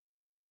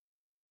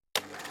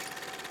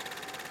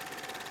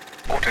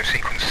Auto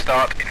sequence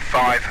start in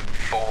 5,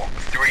 4,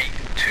 3,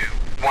 2,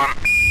 1.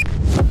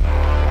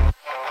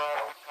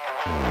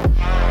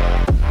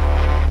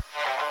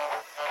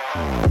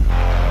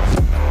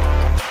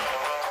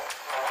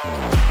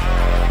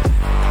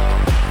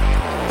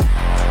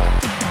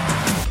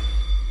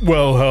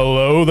 Well,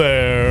 hello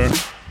there.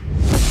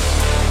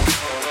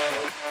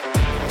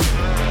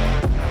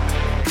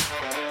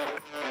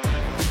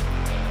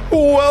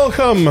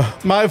 Welcome,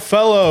 my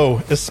fellow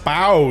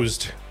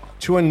espoused,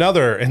 to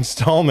another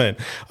installment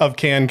of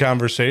Can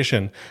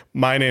Conversation.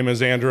 My name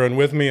is Andrew, and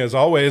with me, as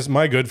always,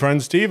 my good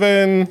friend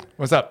Steven.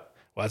 What's up?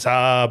 What's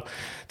up?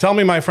 Tell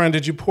me, my friend,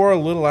 did you pour a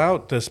little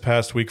out this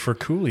past week for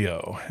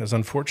Coolio? As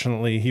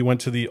unfortunately, he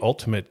went to the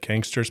ultimate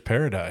gangster's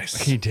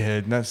paradise. He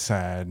did. That's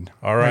sad.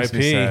 R.I.P. Makes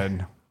me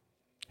sad.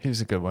 He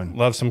was a good one.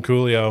 Love some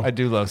Coolio. I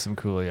do love some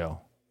Coolio.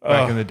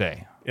 Back in the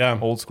day. Yeah.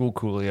 Old school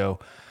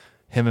Coolio.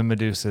 Him and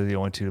Medusa are the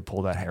only two to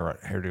pull that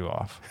hairdo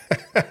off.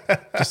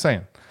 Just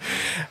saying.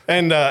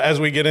 And as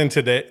we get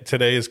into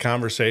today's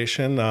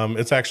conversation,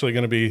 it's actually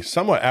going to be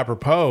somewhat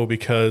apropos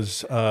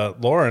because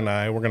Laura and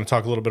I, we're going to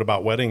talk a little bit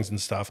about weddings and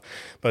stuff.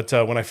 But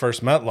when I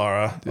first met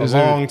Laura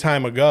long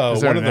time ago,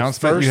 is there one an of the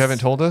announcement first... you haven't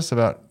told us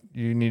about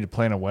you need to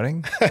plan a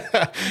wedding?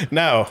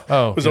 No.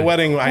 Oh, it was a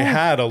wedding I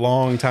had a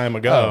long time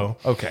ago.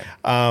 Oh, okay.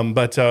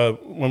 But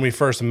when we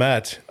first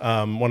met,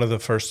 one of the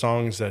first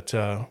songs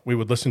that we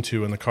would listen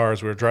to in the car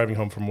as we were driving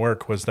home from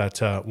work was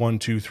that 1,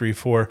 2, 3,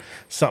 4,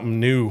 something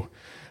new.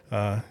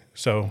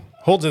 So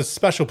holds a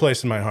special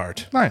place in my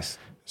heart. Nice.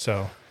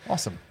 So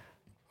Awesome.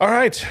 all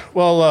right.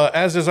 Well,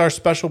 as is our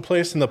special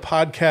place in the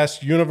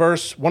podcast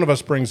universe, one of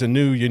us brings a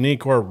new,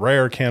 unique, or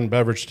rare canned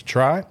beverage to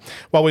try.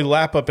 While we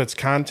lap up its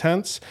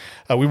contents,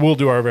 we will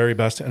do our very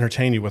best to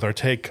entertain you with our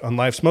take on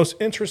life's most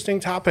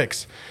interesting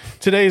topics.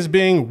 Today's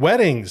being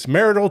weddings,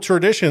 marital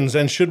traditions,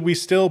 and should we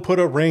still put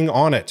a ring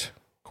on it?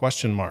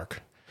 Question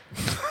mark.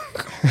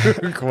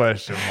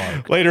 Question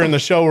mark. Later in the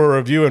show, we'll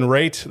review and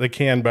rate the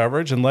canned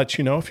beverage and let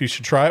you know if you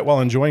should try it while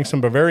enjoying some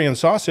Bavarian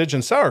sausage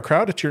and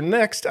sauerkraut at your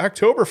next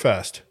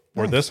Oktoberfest.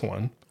 Or this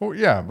one. Oh,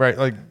 yeah, right.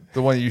 Like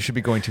the one that you should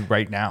be going to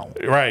right now.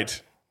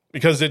 Right.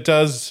 Because it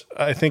does,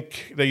 I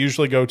think they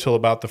usually go till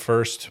about the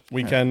first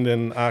weekend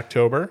in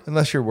October.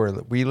 Unless you're where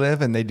we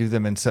live and they do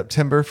them in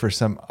September for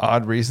some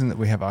odd reason that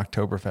we have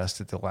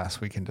Oktoberfest at the last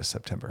weekend of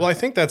September. Well, I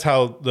think that's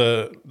how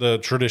the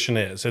tradition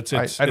is. It's I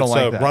don't it's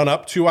like a that. run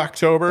up to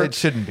October. It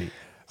shouldn't be.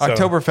 So-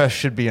 Oktoberfest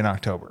should be in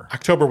October.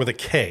 October with a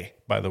K,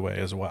 by the way,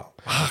 as well.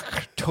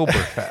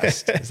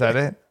 Oktoberfest. Is that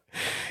it?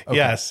 Okay.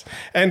 Yes.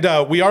 And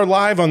we are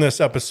live on this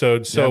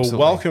episode. So Absolutely.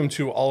 welcome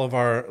to all of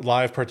our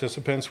live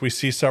participants. We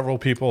see several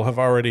people have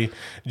already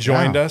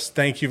joined us.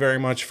 Thank you very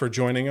much for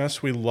joining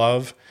us. We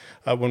love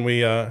when we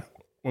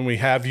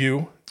have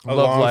you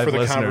along live for the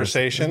listeners.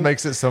 conversation. It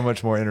makes it so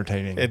much more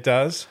entertaining. It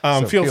does.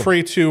 So Feel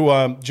free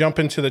to jump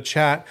into the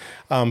chat,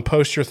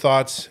 post your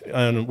thoughts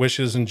and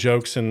wishes and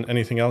jokes and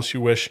anything else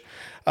you wish.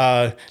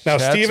 Now,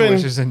 Chats, Steven,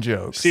 wishes, and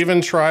jokes.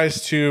 Steven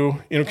tries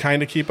to,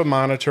 kind of keep a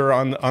monitor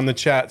on the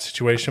chat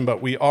situation,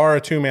 but we are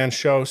a two-man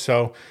show,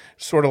 so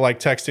sort of like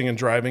texting and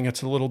driving,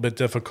 it's a little bit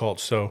difficult.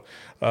 So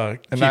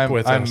keep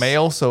with us. I'm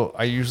male, so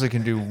I usually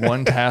can do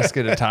one task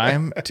at a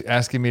time.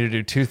 Asking me to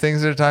do two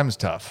things at a time is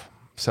tough.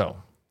 So,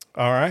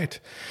 All right.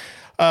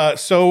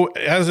 So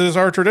as is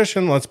our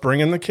tradition, let's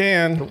bring in the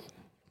can.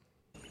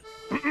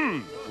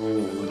 I'd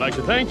like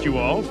to thank you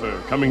all for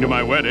coming to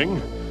my wedding.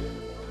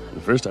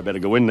 First, I better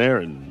go in there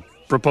and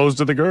propose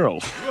to the girl.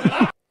 If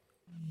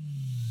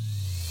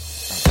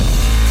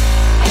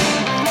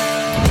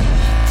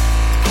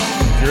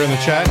you're in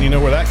the chat and you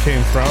know where that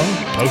came from,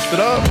 post it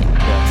up.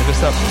 yeah, hit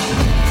us up.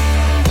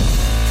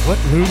 What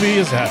movie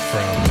is that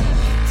from?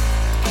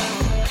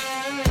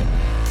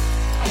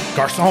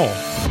 Garçon.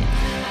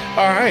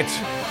 All right.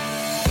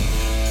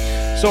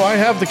 So I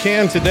have the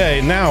can today.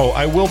 Now,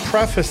 I will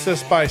preface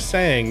this by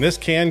saying this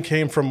can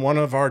came from one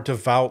of our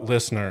devout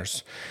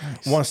listeners.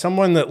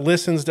 Someone that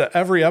listens to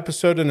every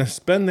episode and has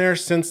been there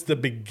since the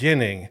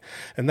beginning.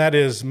 And that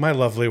is my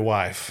lovely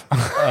wife.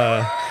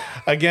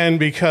 Again,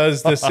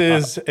 because this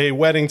is a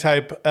wedding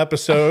type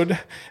episode,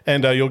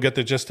 and you'll get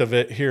the gist of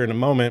it here in a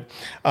moment.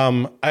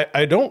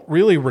 I don't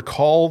really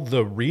recall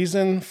the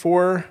reason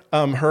for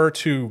her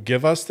to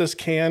give us this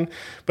can,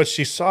 but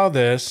she saw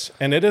this,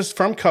 and it is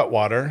from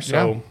Cutwater.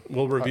 So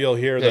we'll reveal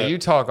here Yeah, that you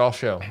talk, I'll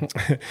show.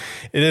 it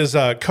is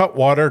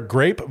Cutwater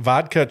Grape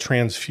Vodka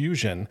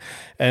Transfusion.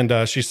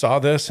 And she saw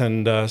this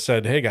and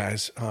said, "Hey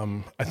guys,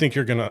 I think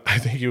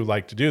you would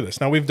like to do this."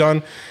 Now we've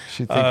done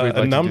She'd think we'd like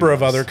a to number do of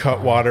this. other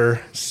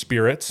Cutwater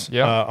spirits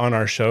on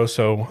our show,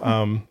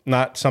 so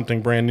not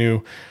something brand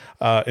new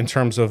in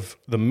terms of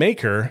the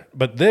maker,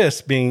 but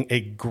this being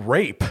a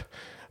grape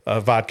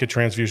vodka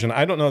transfusion.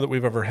 I don't know that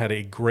we've ever had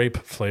a grape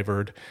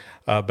flavored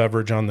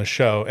beverage on the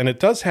show, and it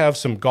does have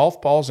some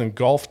golf balls and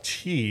golf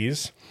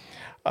tees.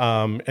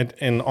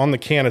 And on the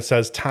can it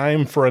says,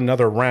 "Time for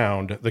another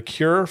round. The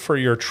cure for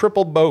your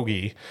triple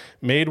bogey,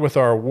 made with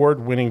our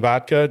award-winning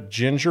vodka,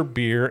 ginger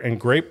beer, and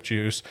grape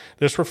juice.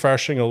 This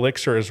refreshing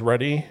elixir is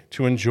ready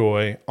to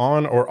enjoy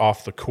on or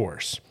off the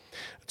course."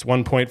 It's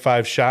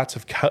 1.5 shots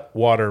of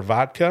Cutwater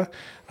vodka.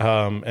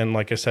 And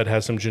like I said,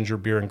 has some ginger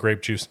beer and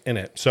grape juice in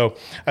it. So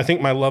I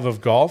think my love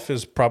of golf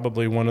is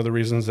probably one of the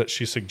reasons that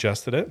she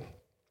suggested it.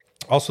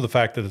 Also, the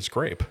fact that it's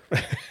grape.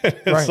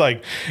 It's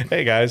like,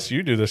 hey, guys,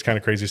 you do this kind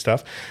of crazy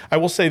stuff. I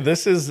will say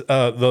this is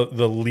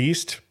the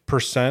least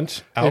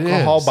percent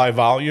alcohol by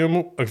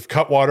volume of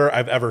Cutwater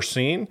I've ever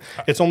seen.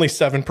 It's only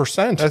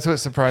 7%. That's what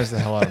surprised the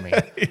hell out of me.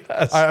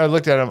 Yes. I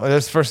looked at them.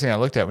 That's the first thing I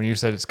looked at when you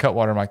said it's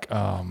Cutwater. I'm like,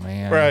 oh,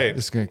 man. Right.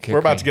 This is gonna kick We're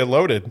about me. to get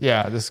loaded.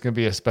 Yeah, this is going to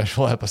be a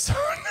special episode.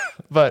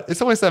 But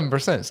it's only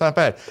 7%. It's not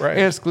bad. Right.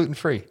 And it's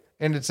gluten-free.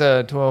 And it's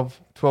 12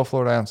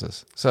 Florida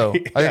ounces. So I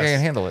think I can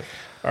handle it.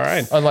 All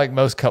right. Unlike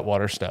most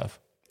Cutwater stuff.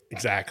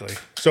 Exactly.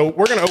 So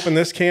we're going to open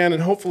this can,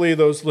 and hopefully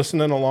those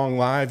listening along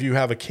live, you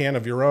have a can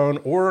of your own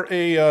or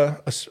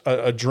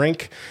a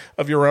drink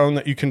of your own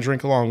that you can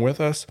drink along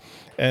with us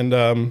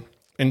and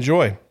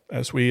enjoy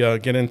as we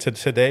get into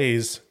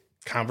today's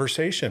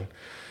conversation.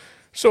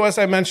 So as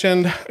I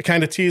mentioned, I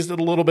kind of teased it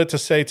a little bit to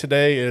say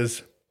today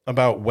is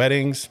about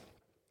weddings.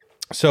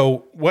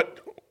 So what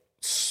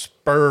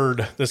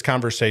spurred this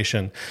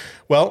conversation?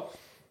 Well,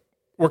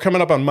 we're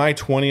coming up on my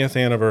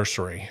 20th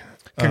anniversary.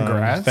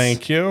 Congrats.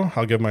 Thank you.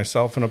 I'll give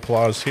myself an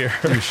applause here.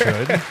 You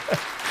should.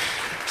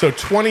 So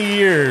 20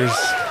 years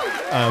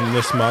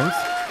this month.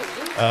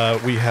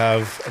 We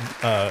have,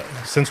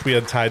 since we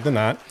had tied the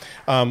knot.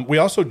 We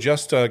also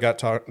just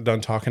got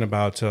done talking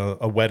about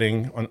a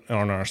wedding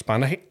on our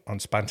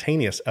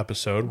spontaneous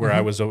episode where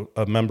I was a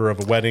member of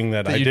a wedding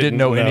that I didn't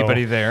know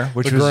anybody there,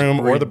 which the was groom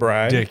or the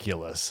bride.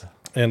 Ridiculous.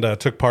 And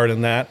took part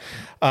in that.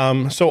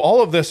 So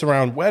all of this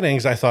around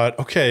weddings, I thought,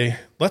 okay,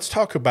 let's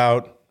talk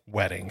about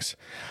weddings.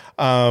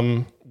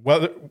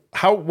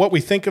 What we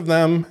think of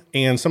them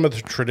and some of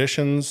the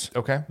traditions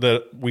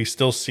that we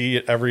still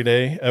see every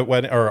day at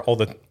wedding or all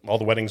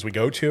the weddings we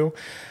go to.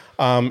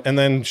 And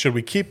then should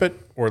we keep it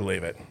or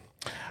leave it?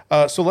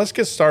 So let's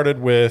get started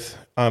with,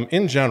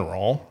 in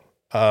general,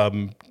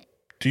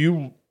 do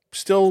you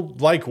still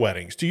like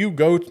weddings? Do you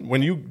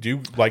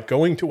like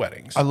going to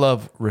weddings? I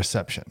love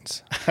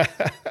receptions.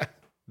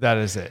 That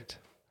is it.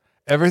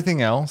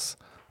 Everything else,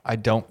 I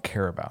don't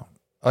care about.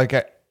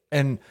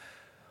 And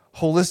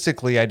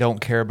holistically, I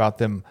don't care about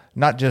them,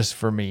 not just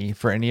for me,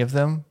 for any of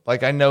them.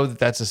 Like, I know that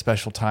that's a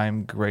special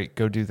time. Great,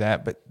 go do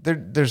that. But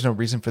there's no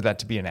reason for that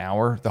to be an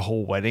hour, the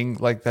whole wedding.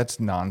 Like, that's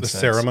nonsense.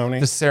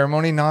 The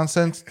ceremony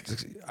nonsense.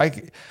 I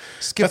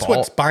skip That's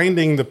what's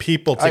binding the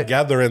people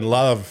together in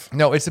love.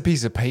 No, it's a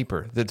piece of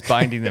paper that's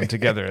binding them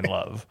together in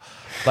love.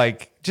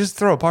 Like, just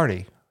throw a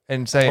party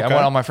and say, I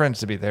want all my friends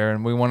to be there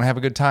and we want to have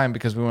a good time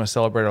because we want to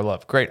celebrate our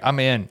love. Great, I'm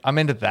in. I'm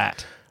into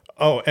that.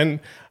 Oh, and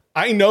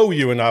I know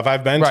you enough.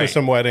 I've been to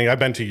some wedding. I've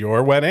been to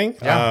your wedding,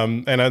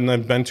 and then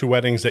I've been to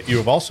weddings that you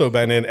have also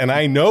been in. And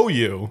I know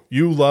you.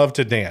 You love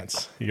to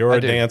dance. You're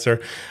a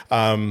dancer,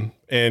 and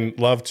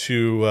love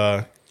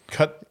to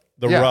cut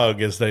the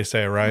rug, as they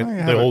say, right?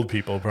 The old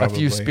people probably. A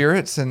few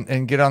spirits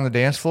and get on the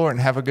dance floor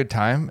and have a good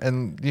time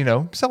and,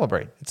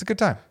 celebrate. It's a good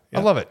time. I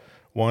love it.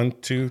 1,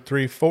 2,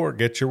 3, 4.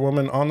 Get your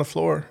woman on the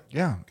floor.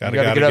 Yeah. Gotta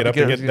get up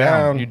and get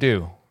down. You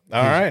do.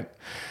 All right.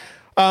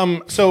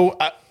 So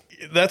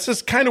that's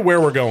just kind of where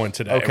we're going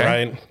today,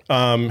 right?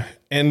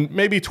 And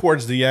maybe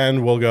towards the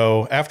end, we'll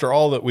go, after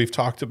all that we've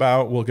talked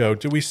about, we'll go,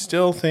 do we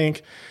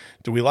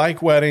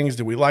like weddings?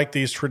 Do we like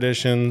these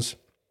traditions?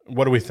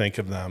 What do we think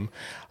of them?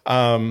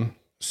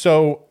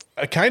 So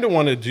I kind of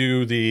want to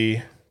do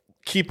the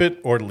keep it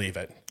or leave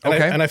it.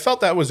 And I felt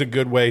that was a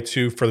good way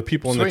for the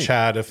people in the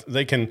chat, if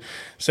they can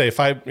say, if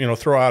I,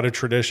 throw out a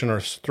tradition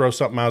or throw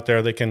something out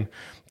there, they can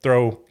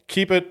throw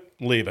keep it,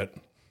 leave it.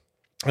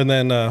 And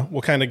then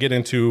we'll kind of get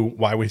into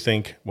why we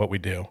think what we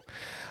do.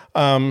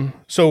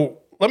 So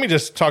let me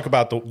just talk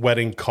about the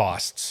wedding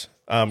costs,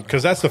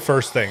 because that's the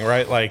first thing,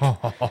 right? Like,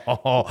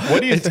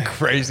 what do you? It's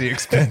crazy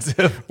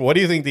expensive. What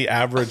do you think the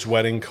average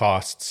wedding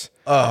costs?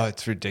 Oh,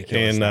 it's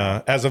ridiculous. In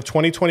as of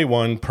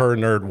 2021 per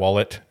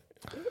NerdWallet,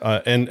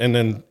 and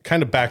then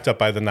kind of backed up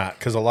by the knot,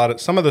 because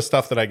some of the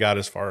stuff that I got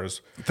as far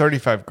as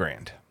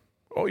 $35,000.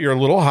 Oh, you're a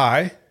little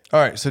high. All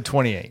right, so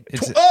 28.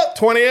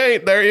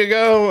 28. There you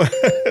go.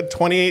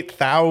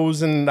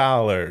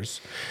 $28,000.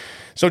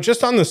 So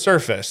just on the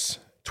surface,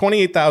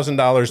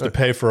 $28,000 to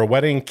pay for a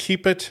wedding.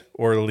 Keep it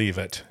or leave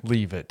it?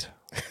 Leave it.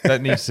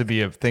 That needs to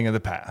be a thing of the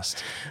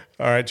past.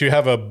 All right. Do you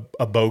have a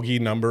bogey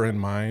number in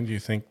mind? Do you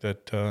think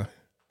that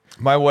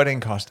my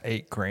wedding cost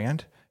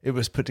 $8,000? It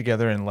was put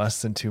together in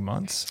less than 2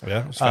 months.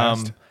 Yeah, it was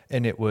fast.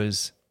 And it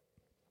was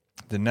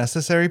the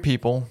necessary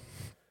people,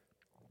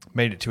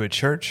 made it to a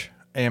church,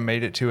 and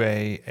made it to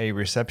a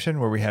reception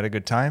where we had a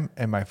good time.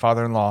 And my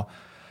father-in-law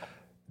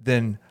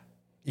then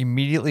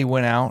immediately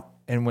went out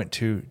and went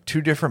to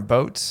 2 different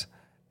boats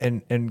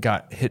and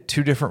got hit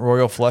 2 different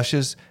royal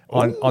flushes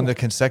on the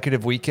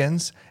consecutive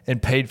weekends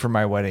and paid for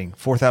my wedding,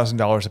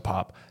 $4,000 a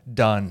pop.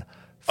 Done.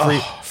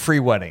 Free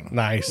wedding.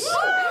 Nice.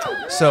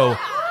 So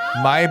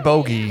My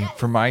bogey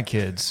for my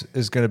kids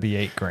is going to be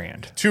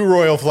 $8,000. 2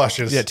 royal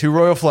flushes. Yeah, 2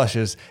 royal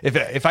flushes.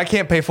 If I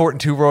can't pay for it in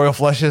 2 royal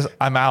flushes,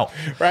 I'm out.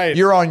 Right.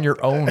 You're on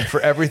your own for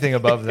everything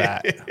above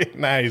that.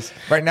 Nice.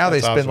 Right now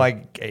That's they spend awesome.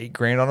 like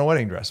 $8,000 on a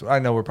wedding dress. I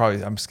know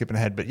I'm skipping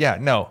ahead, but yeah,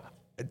 no,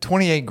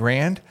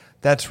 $28,000.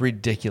 That's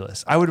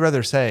ridiculous. I would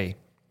rather say,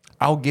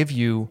 I'll give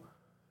you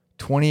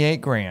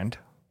 $28,000,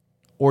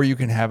 or you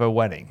can have a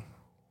wedding.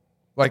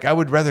 Like, I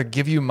would rather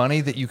give you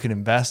money that you can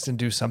invest and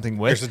do something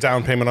with. There's a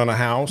down payment on a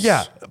house.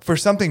 Yeah, for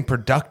something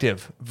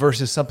productive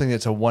versus something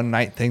that's a one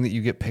night thing that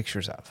you get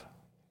pictures of.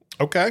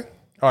 Okay.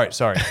 All right,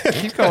 sorry.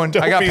 Keep going.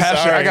 Don't I got be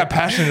passionate. sorry. I got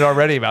passionate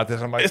already about this.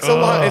 I'm like, It's a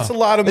lot. It's a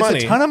lot of money.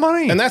 It's a ton of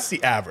money. and that's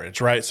the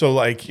average, right? So,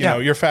 like, you Yeah. know,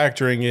 you're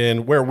factoring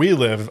in where we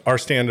live. Our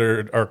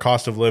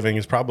cost of living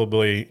is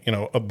probably, you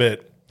know, a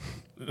bit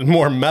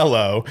more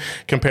mellow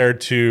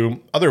compared to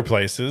other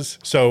places.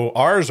 So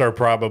ours are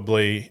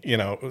probably, you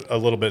know, a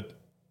little bit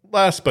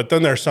less, but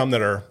then there's some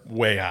that are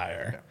way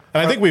higher.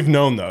 And I think we've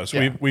known those.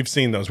 Yeah. We've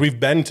seen those. We've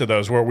been to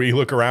those where we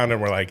look around and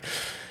we're like,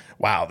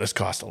 wow, this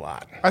costs a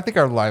lot. I think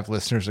our live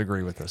listeners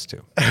agree with us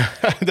too, The or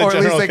at least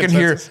general they can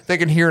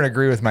consensus. hear and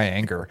agree with my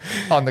anger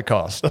on the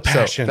cost. The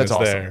Passion that's is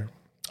awesome. there.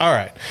 All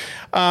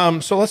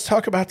right. So let's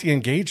talk about the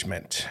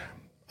engagement.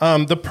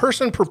 The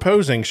person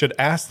proposing should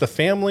ask the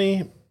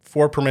family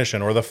for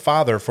permission or the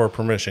father for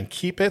permission.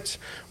 Keep it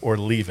or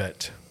leave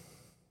it.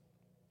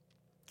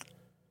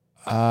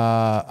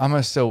 I'm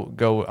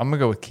gonna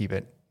go with keep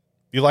it.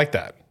 You like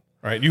that,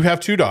 right? You have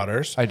 2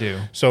 daughters. I do.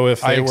 So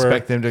if I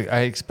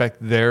they expect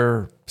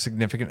their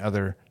significant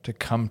other to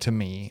come to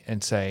me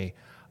and say,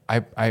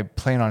 I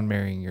plan on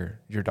marrying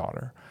your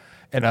daughter,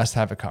 and us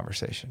have a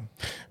conversation.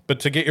 but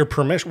to get your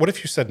permission, what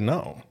if you said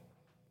no?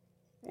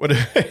 What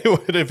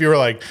if you were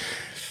like,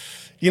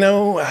 you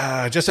know,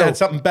 just had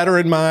something better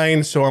in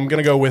mind, so I'm going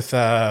to go with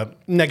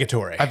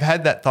negatory. I've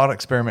had that thought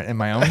experiment in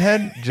my own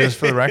head, just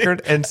for the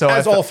record, and so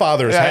As all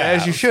fathers have.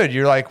 as you should.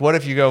 You're like, what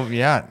if you go,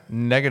 yeah,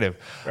 negative?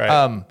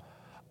 Right.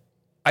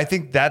 I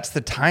think that's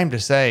the time to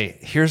say,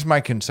 here's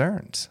my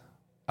concerns.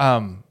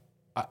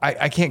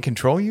 I can't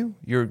control you.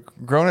 You're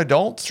grown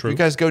adults. True. You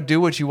guys go do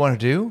what you want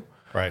to do,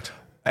 Right.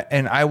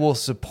 and I will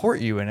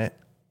support you in it.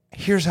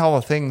 Here's all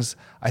the things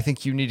I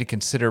think you need to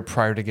consider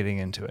prior to getting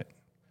into it.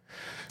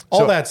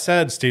 All that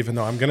said, Stephen,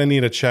 though, I'm going to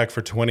need a check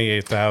for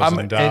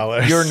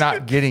 $28,000. You're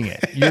not getting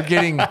it. You're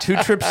getting 2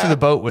 trips to the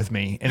boat with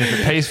me, and if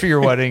it pays for your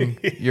wedding,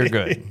 you're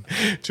good.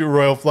 2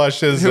 royal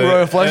flushes. 2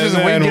 royal flushes,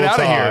 and we can then get out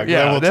of here. talk.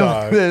 Yeah, Then we'll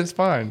talk. then it's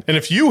fine. And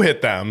if you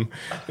hit them,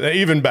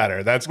 even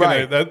better. That's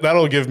gonna Right.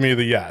 that'll give me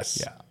the yes.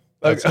 Yeah.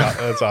 That's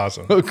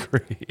awesome.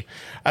 Agree.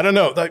 I don't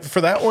know. Like,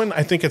 for that one,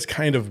 I think it's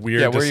kind of weird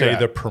Yeah, to where you say at?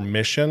 the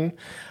permission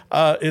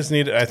is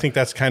needed. I think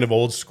that's kind of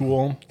old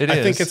school. I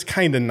think is. it's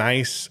kind of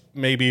nice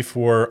maybe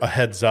for a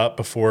heads up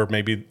before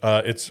maybe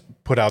it's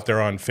put out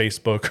there on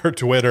Facebook or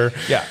Twitter.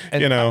 Yeah.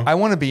 And you know. I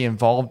want to be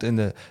involved in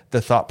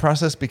the thought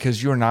process,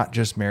 because you're not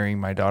just marrying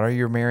my daughter,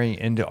 you're marrying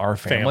into our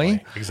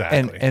family.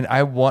 Exactly. And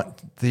I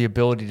want the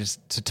ability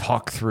to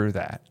talk through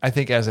that, I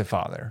think, as a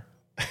father.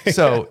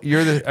 So are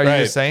you the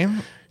Right.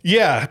 same?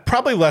 Yeah,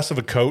 probably less of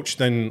a coach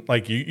than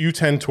like you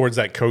tend towards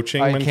that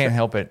coaching I can't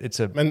help it.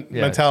 It's a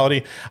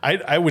mentality.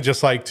 I would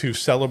just like to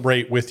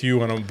celebrate with you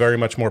on a very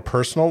much more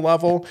personal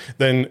level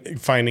than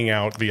finding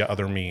out via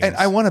other means. And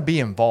I want to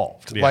be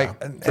involved, Yeah,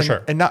 for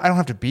sure. And I don't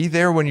have to be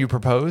there when you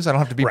propose. I don't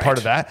have to be part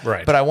of that.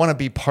 Right. But I want to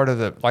be part of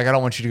the. Like, I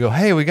don't want you to go,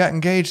 "Hey, we got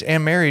engaged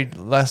and married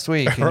last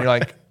week," and you're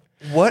like,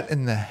 "What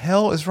in the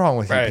hell is wrong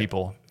with you Right.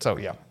 people?" So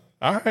yeah.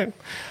 All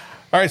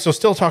right. So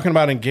still talking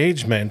about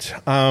engagement.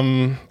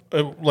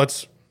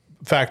 Let's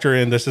factor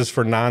in, this is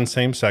for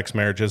non-same-sex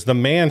marriages. The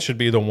man should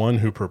be the one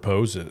who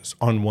proposes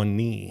on one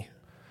knee.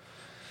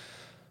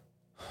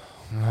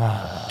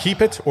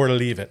 Keep it or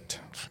leave it.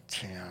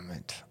 Damn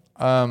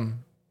it.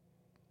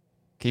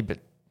 Keep it.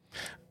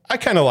 I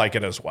kind of like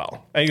it as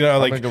well. Like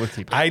gonna go with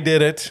keep it. I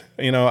did it.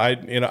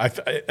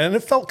 And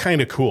it felt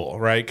kind of cool,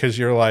 right? Because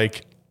you're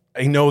like,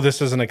 I know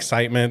this is an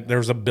excitement.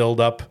 There's a build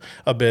up,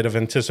 a bit of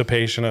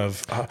anticipation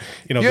of,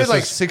 You this had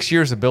like is, 6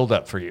 years of build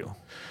up for you.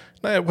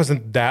 it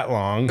wasn't that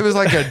long. It was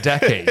like a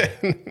decade.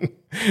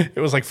 It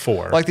was like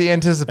 4. Like the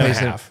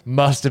anticipation half.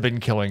 must have been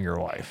killing your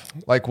wife.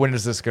 Like, when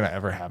is this going to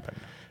ever happen?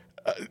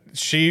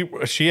 She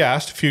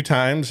asked a few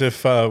times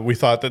if we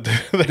thought that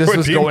there This would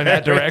was be going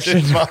that marriage direction?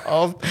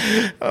 involved.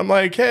 I'm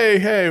like,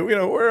 hey,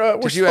 we're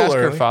Did still you ask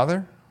her early.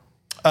 father?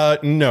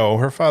 No,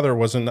 her father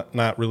wasn't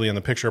not really in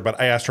the picture, but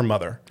I asked her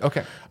mother.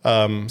 Okay.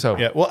 So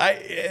yeah, well,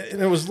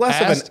 it was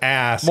less of an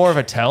ask, More of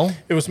a tell?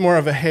 It was more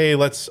of a hey,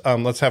 let's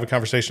have a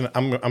conversation.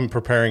 I'm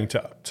preparing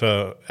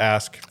to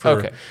ask for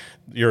Okay.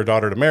 your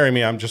daughter to marry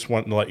me. I'm just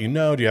wanting to let you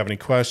know. Do you have any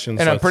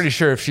questions? And I'm pretty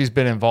sure if she's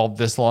been involved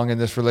this long in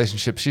this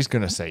relationship, she's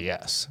going to say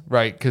yes,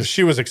 right? Because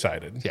she was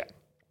excited. yeah.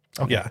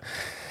 Yeah.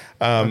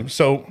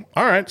 So,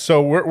 all right.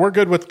 So we're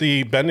good with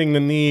the bending the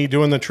knee,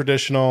 doing the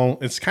traditional.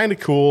 It's kind of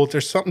cool.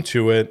 There's something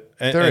to it.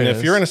 And if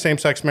is. you're in a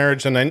same-sex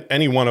marriage, then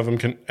any one of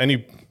them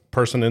any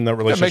person in that That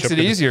relationship makes it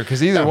can- easier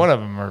because either one of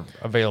them are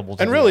available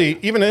to And do really,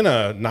 even in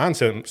a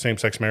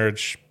non-same-sex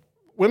marriage,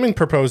 women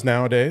propose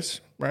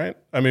nowadays. right?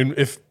 I mean,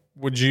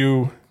 would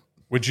you,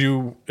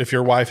 if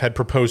your wife had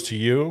proposed to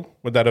you,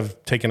 would that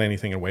have taken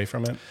anything away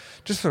from it?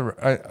 Just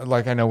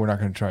I know we're not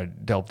going to try to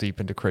delve deep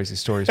into crazy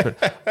stories,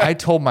 but I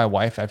told my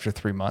wife after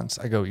 3 months,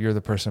 I go, "You're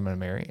the person I'm going to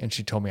marry," and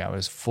she told me I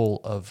was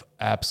full of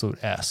absolute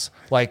S.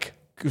 Like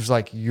it was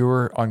like,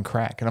 "You're on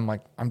crack," and I'm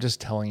like, "I'm just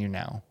telling you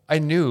now." I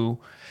knew.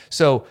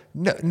 So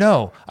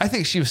no, I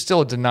think she was still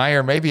a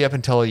denier, maybe up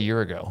until a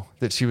year ago,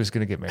 that she was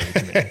going to get married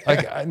to me.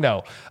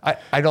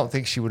 I don't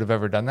think she would have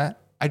ever done that.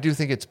 I do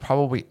think it's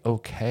probably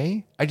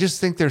okay. I just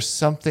think there's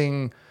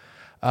something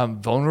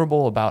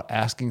vulnerable about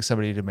asking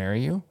somebody to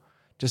marry you.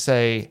 To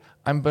say,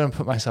 I'm going to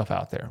put myself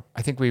out there.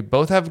 I think we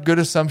both have good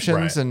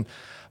assumptions, Right.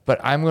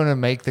 but I'm going to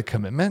make the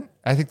commitment.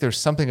 I think there's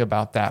something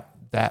about that.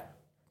 Right.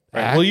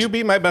 Act. Will you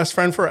be my best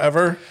friend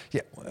forever?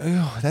 Yeah,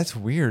 ew, that's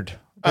weird.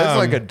 That's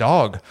like a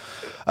dog.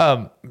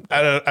 I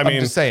mean,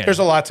 just saying. there's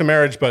a lot to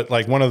marriage, but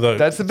like one of the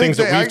That's the big things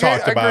thing. that we've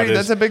talked about is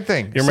that's a big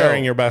thing. You're So,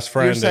 marrying your best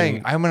friend. You're saying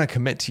and I'm going to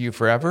commit to you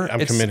forever.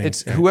 I'm committing.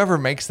 It's whoever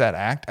makes that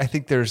act. I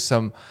think there's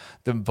the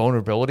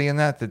vulnerability in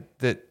that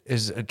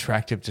is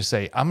attractive to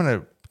say I'm going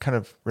to kind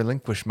of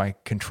relinquish my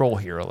control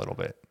here a little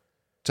bit.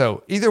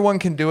 So either one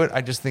can do it.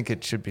 I just think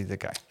it should be the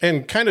guy.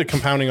 And kind of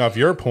compounding off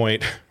your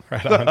point,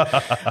 right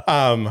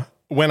on.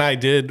 When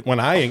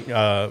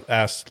I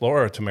asked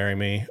Laura to marry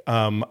me,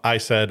 I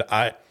said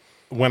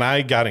when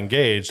I got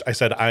engaged, I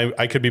said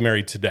I could be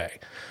married today.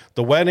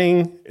 The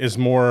wedding is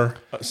more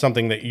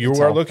something that you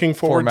are looking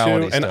forward to,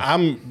 and stuff.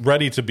 I'm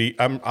ready to be.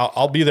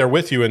 I'll be there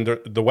with you in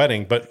the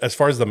wedding. But as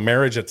far as the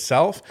marriage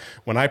itself,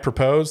 when I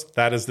propose,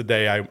 that is the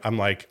day I'm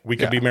like, we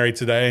could be married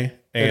today.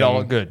 And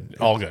all good.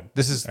 All good.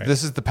 This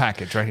is the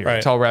package right here. Right.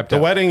 It's all wrapped the up.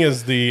 The wedding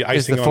is the icing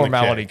It's the on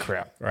formality the cake.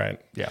 crap. Right.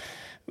 Yeah.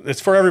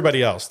 It's for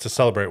everybody else to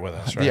celebrate with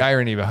us. Right? The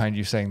irony behind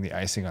you saying the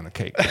icing on the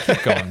cake.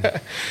 Keep going.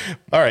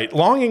 All right.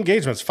 Long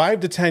engagements,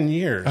 5 to 10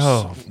 years.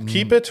 Oh,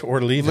 keep it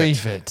or leave it.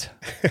 Leave it.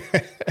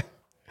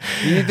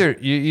 You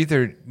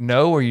either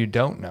know or you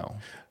don't know.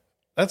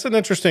 That's an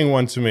interesting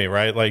one to me,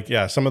 right? Like,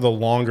 yeah, some of the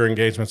longer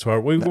engagements where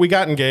we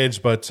got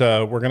engaged, but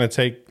we're going to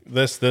take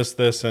this,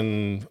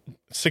 and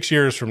 6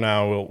 years from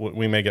now,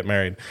 we may get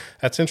married.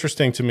 That's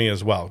interesting to me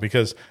as well,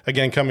 because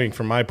again, coming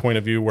from my point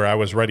of view where I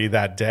was ready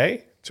that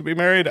day to be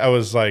married, I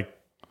was like,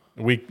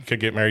 we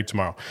could get married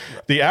tomorrow.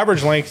 The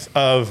average length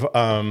of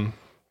an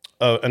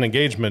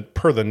engagement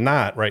per the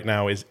knot right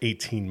now is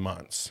 18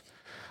 months.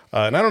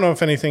 And I don't know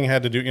if anything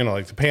had to do,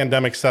 like the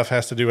pandemic stuff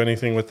has to do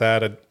anything with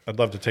that. I'd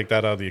love to take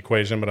that out of the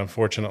equation, but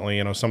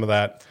unfortunately, some of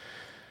that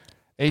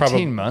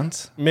 18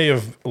 months may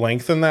have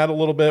lengthened that a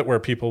little bit where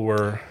people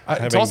were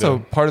it's also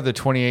part of the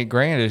 28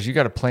 grand is you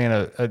got to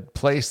plan a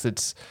place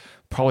that's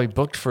probably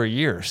booked for a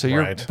year. So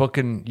you're Right.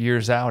 booking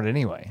years out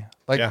anyway.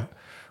 Like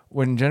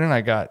when Jen and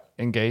I got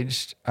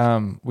engaged,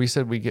 we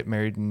said we get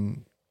married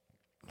in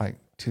like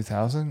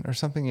 2000 or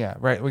something. Yeah.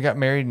 Right. We got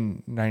married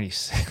in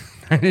 96.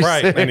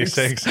 Right,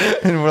 96.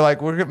 And we're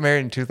like, we're getting married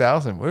in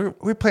 2000. We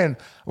were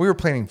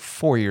planning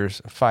 4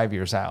 years, 5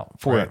 years out.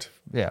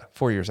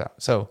 4 years out.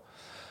 So,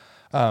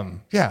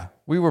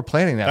 we were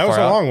planning that. That was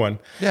a long one.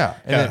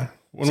 Yeah.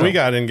 When we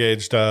got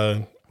engaged,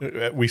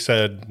 we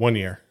said 1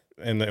 year,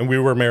 and we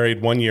were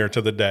married 1 year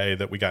to the day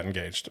that we got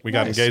engaged. We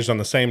got engaged on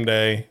the same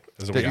day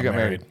as we got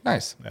married.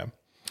 Nice. Yeah.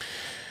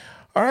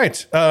 All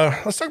right,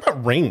 let's talk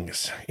about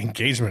rings,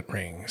 engagement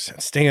rings.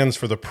 It stands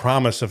for the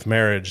promise of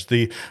marriage,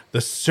 the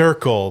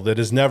circle that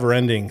is never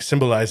ending,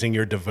 symbolizing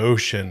your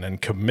devotion and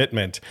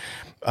commitment,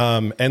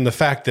 and the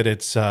fact that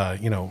it's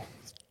 2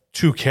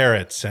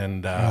 carats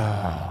and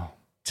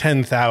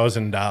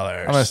 $10,000.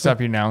 I'm going to stop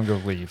you now and go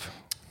leave.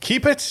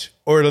 Keep it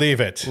or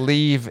leave it.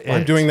 Leave it.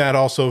 I'm doing that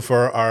also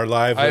for our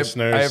live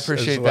listeners. I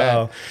appreciate as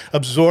well. that.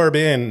 Absorb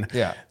in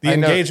Yeah, the I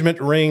know.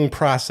 engagement ring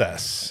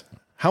process.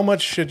 How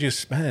much should you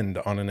spend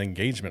on an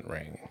engagement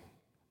ring?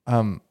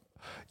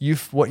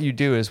 What you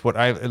do is what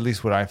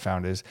I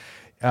found is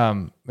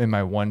in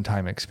my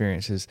one-time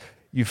experiences,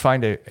 you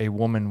find a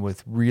woman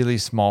with really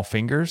small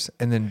fingers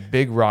and then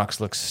big rocks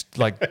looks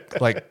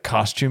like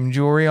costume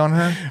jewelry on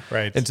her.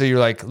 Right. And so you're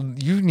like,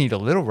 you need a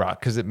little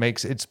rock because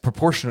it's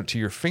proportionate to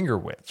your finger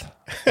width.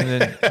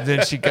 And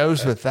then she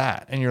goes with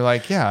that. And you're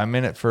like, yeah, I'm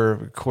in it for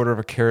a quarter of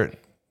a carat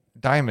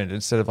diamond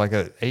instead of like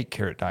a 8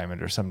 carat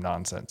diamond or some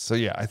nonsense. So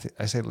yeah,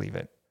 I say leave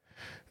it.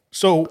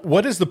 So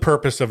what is the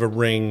purpose of a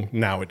ring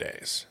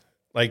nowadays?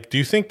 Like, do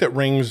you think that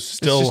rings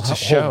still just a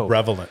show. hold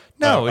relevant?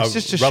 No, it's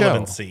just a show.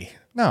 relevancy?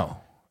 No.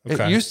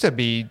 Okay. It used to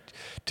be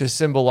to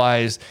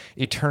symbolize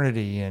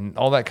eternity and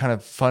all that kind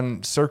of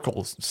fun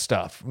circle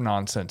stuff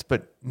nonsense.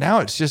 But now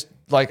it's just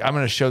like, I'm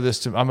going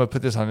to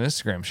put this on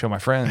Instagram, show my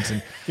friends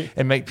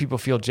and make people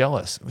feel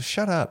jealous. Well,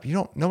 shut up.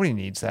 Nobody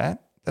needs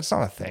that. That's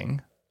not a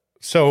thing.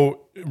 So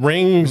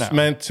rings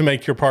meant to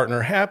make your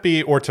partner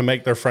happy or to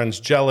make their friends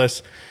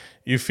jealous.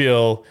 You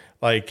feel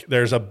like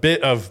there's a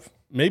bit of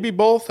maybe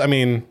both. I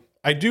mean,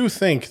 I do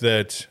think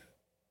that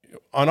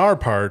on our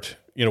part,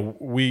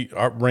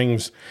 our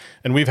rings,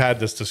 and we've had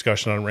this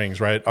discussion on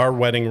rings, right? Our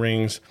wedding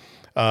rings,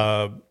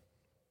 I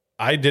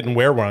I didn't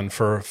wear one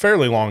for a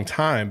fairly long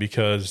time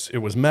because it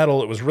was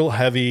metal. It was real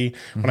heavy.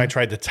 When I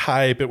tried to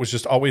type, it was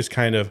just always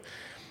kind of,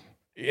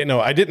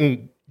 I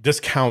didn't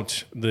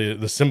discount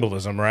the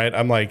symbolism, right?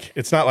 I'm like,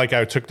 it's not like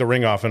I took the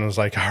ring off and was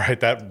like, all right,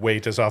 that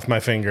weight is off my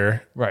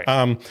finger. Right.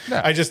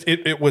 I just,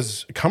 it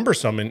was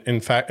cumbersome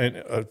in fact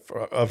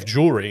of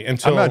jewelry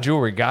until I'm not a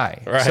jewelry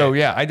guy. Right. So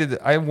yeah,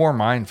 I wore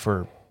mine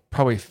for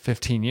probably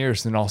 15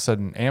 years. Then all of a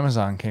sudden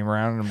Amazon came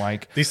around and I'm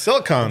like, these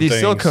silicone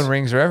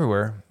rings are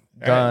everywhere.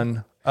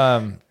 Done.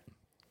 And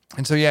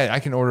so, yeah, I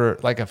can order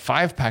like a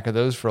 5-pack of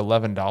those for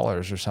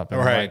 $11 or something.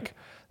 Right. Like,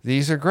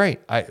 these are great.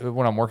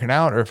 When I'm working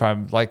out or if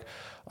I'm like,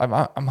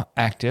 I'm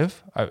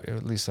active.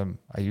 At least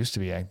I used to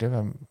be active.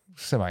 I'm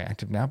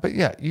semi-active now. But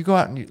yeah, you go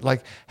out and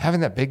like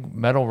having that big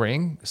metal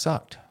ring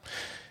sucked.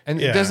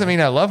 And it doesn't mean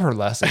I love her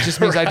less. It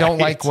just means I don't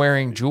like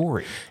wearing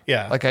jewelry.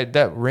 Yeah. Like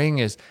that ring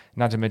is,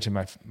 not to mention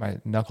my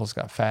knuckles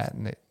got fat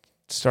and it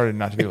started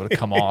not to be able to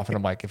come off. And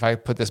I'm like, if I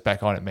put this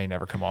back on, it may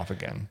never come off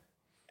again.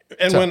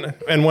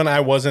 And when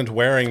I wasn't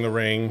wearing the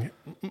ring,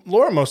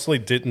 Laura mostly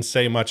didn't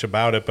say much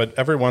about it, but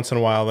every once in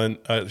a while, then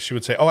she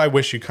would say, "Oh, I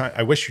wish you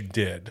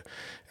did,"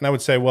 and I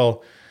would say,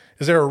 "Well,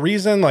 is there a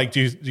reason? Like,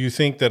 do you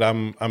think that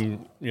I'm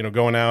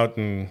going out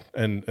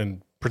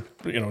and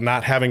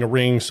not having a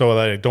ring so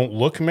that I don't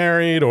look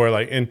married, or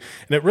like?" And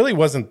it really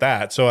wasn't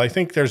that. So I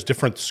think there's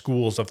different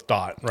schools of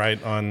thought,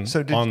 right, on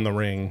the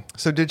ring.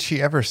 So did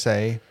she ever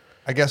say,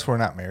 "I guess we're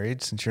not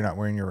married since you're not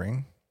wearing your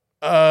ring"?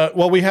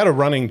 Well, we had a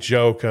running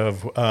joke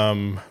of,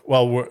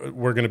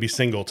 we're going to be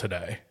single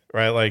today,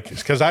 right? Like,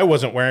 because I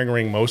wasn't wearing a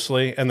ring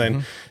mostly, and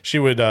then she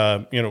would,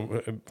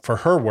 for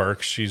her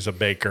work, she's a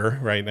baker,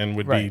 right, and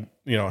would be,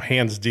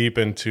 hands deep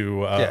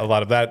into a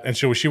lot of that, and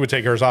she would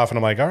take hers off, and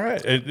I'm like, all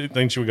right,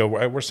 then she would go,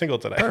 we're single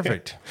today.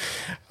 Perfect.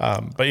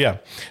 But yeah,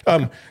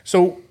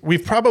 so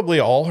we've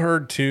probably all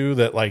heard too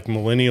that like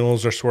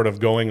millennials are sort of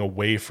going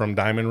away from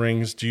diamond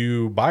rings. Do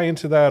you buy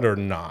into that or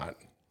not?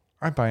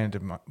 I buy into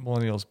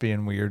millennials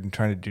being weird and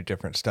trying to do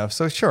different stuff.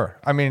 So sure.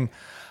 I mean,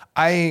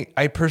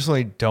 I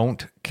personally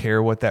don't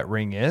care what that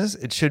ring is.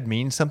 It should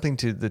mean something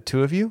to the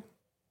two of you.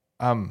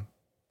 Other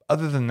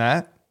than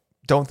that,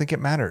 don't think it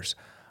matters.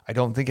 I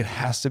don't think it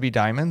has to be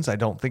diamonds. I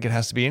don't think it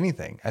has to be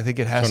anything. I think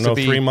it has to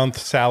be 3-month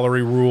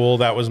salary rule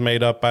that was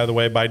made up, by the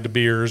way, by De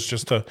Beers,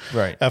 just a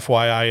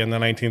FYI, in the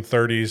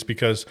 1930s,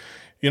 because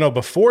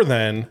before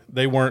then,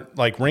 they weren't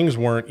like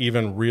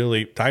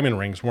diamond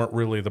rings weren't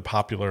really the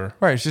popular.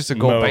 Right. It's just a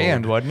gold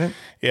band, wasn't it?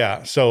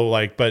 Yeah. So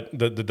but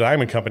the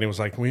diamond company was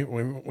like, we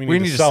need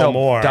to sell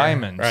more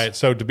diamonds. Right.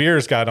 So De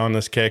Beers got on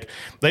this kick.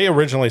 They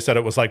originally said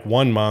it was like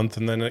 1 month,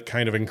 and then it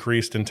kind of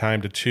increased in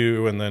time to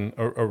 2, and then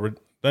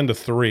to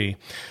 3.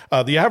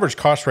 The average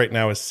cost right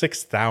now is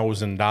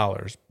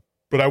 $6,000.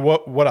 But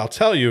what I'll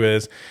tell you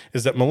is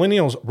that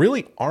millennials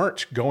really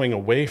aren't going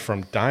away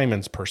from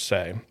diamonds per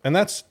se. And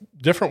that's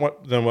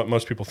different than what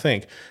most people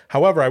think.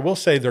 However, I will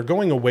say they're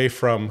going away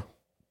from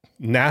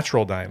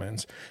natural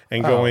diamonds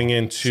and going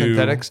into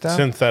synthetic stuff?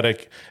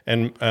 Synthetic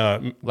and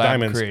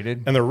diamonds.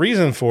 Created. And the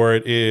reason for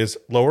it is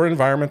lower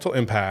environmental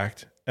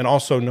impact, and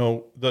also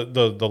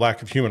the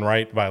lack of human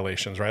right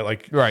violations, right?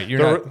 Like, right,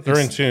 they're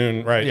in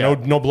tune, right? Yeah.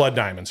 No blood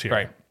diamonds here.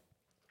 Right.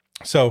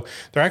 So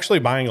they're actually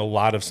buying a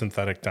lot of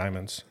synthetic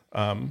diamonds,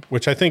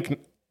 which I think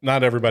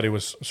not everybody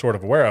was sort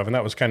of aware of, and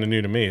that was kind of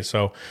new to me.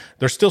 So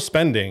they're still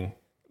spending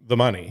the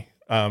money.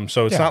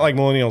 So it's not like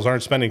millennials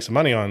aren't spending some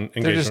money on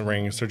engagement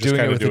rings. They're just doing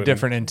kind it of with a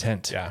different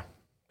intent. Yeah.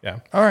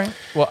 All right.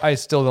 Well, I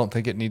still don't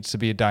think it needs to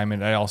be a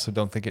diamond. I also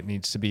don't think it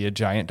needs to be a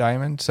giant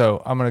diamond.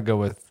 So I'm going to go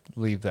with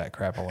leave that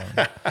crap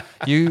alone.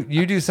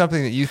 You do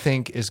something that you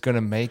think is going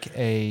to make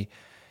a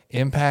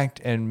impact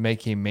and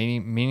make a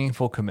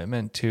meaningful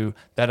commitment to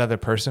that other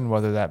person,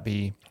 whether that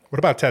be... What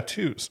about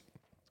tattoos?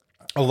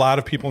 A lot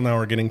of people now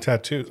are getting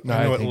tattoos. No,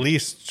 I know at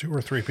least 2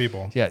 or 3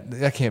 people. Yeah,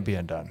 that can't be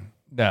undone.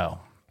 No.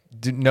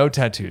 No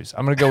tattoos.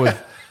 I'm going to go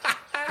with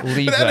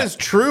leave that.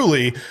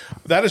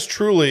 That is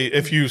truly,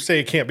 if you say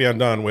it can't be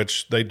undone,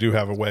 which they do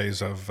have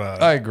ways of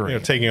I agree.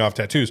 Taking off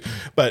tattoos.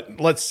 But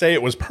let's say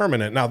it was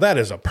permanent. Now, that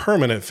is a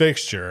permanent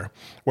fixture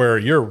where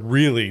you're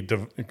really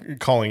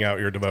calling out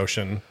your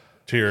devotion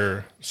to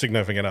your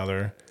significant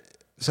other.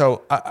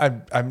 So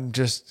I'm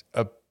just,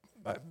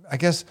 I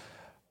guess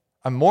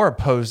I'm more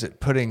opposed at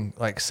putting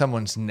like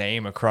someone's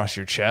name across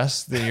your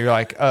chest than you're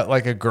like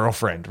a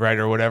girlfriend, right?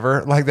 Or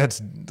whatever. Like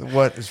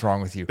what is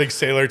wrong with you? Big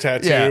sailor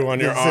tattoo on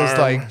your arm. It's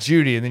like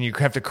Judy, and then you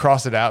have to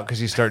cross it out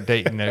because you start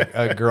dating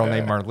a girl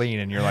named Marlene,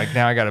 and you're like,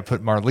 now I got to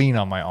put Marlene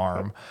on my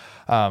arm,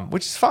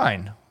 which is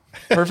fine.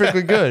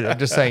 Perfectly good. I'm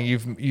just saying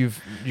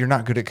you're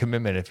not good at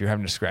commitment if you're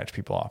having to scratch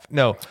people off.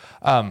 No,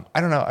 I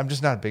don't know. I'm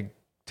just not a big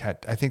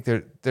I think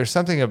there's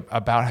something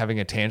about having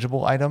a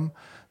tangible item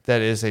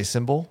that is a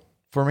symbol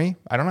for me.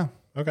 I don't know.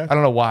 Okay. I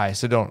don't know why.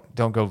 So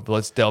don't go.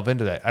 Let's delve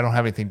into that. I don't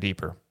have anything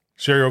deeper.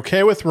 So you're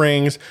okay with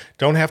rings?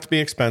 Don't have to be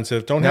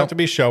expensive. Don't have to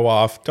be show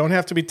off. Don't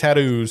have to be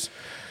tattoos.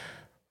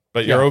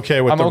 But you're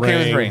okay with the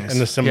ring and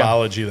the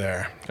symbology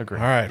there. Agree.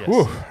 All right. Yes.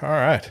 Whew. All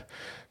right.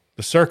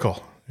 The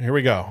circle. Here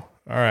we go.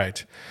 All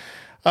right.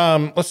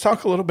 Let's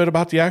talk a little bit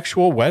about the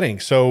actual wedding.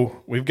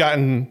 So we've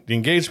gotten the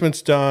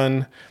engagements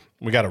done.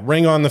 We got a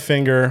ring on the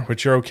finger,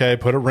 which you're okay.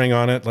 Put a ring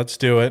on it. Let's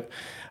do it.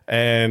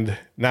 And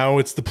now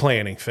it's the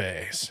planning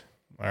phase.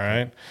 All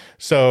right.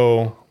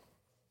 So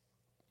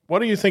what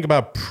do you think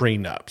about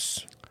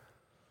prenups?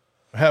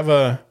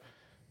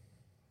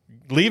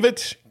 Leave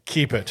it,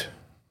 keep it.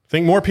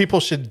 Think more people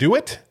should do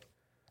it?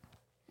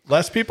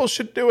 Less people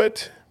should do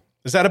it?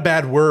 Is that a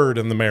bad word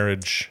in the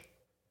marriage?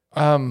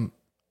 So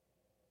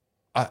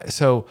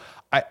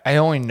I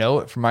only know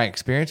it from my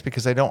experience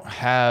because I don't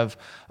have,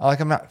 I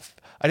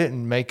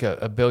didn't make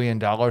 $1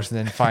 billion and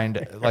then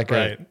find like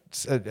Right.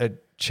 a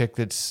chick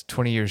that's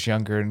 20 years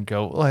younger and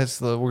go,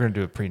 well, we're going to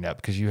do a prenup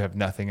because you have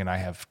nothing and I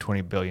have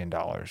 $20 billion.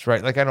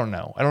 Right. Like, I don't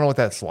know what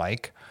that's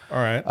like. All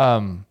right.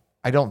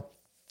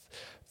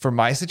 For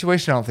my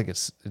situation, I don't think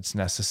it's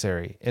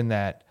necessary in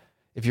that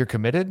if you're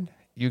committed,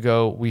 you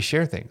go, we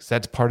share things.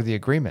 That's part of the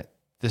agreement.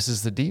 This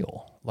is the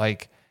deal.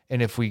 Like,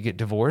 and if we get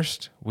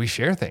divorced, we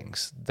share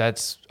things.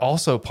 That's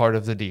also part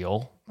of the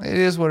deal. It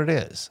is what it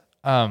is.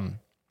 I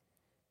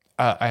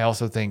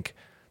also think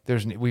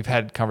we've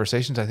had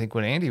conversations, I think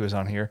when Andy was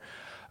on here,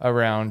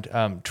 around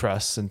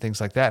trusts and things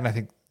like that. And I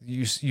think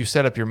you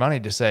set up your money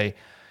to say,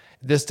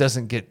 this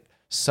doesn't get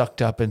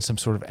sucked up in some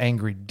sort of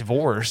angry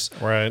divorce,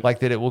 Right. like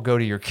that it will go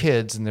to your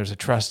kids and there's a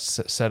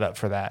trust set up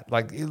for that.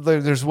 Like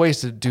there's ways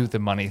to do the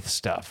money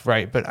stuff,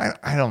 right? But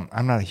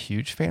I'm not a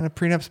huge fan of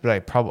prenups,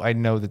 but I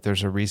know that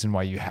there's a reason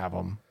why you have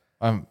them.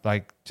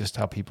 Like just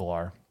how people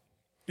are.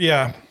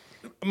 Yeah.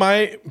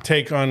 My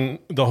take on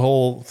the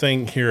whole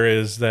thing here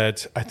is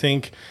that I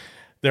think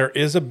there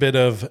is a bit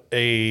of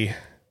a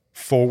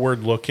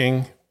forward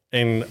looking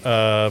and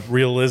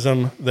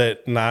realism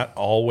that not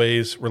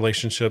always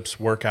relationships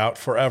work out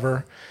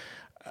forever.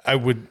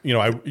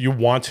 You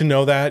want to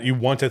know that, you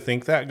want to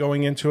think that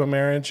going into a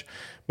marriage,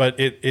 but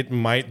it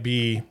might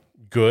be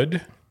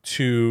good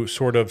to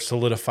sort of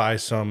solidify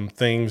some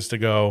things to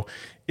go,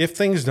 if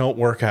things don't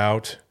work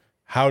out,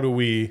 how do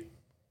we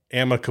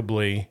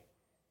amicably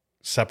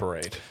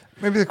separate?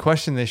 Maybe the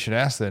question they should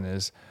ask then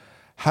is,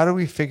 how do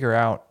we figure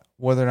out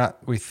whether or not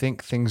we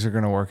think things are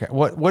going to work out?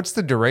 What's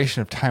the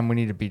duration of time we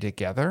need to be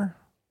together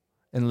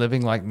and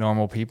living like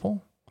normal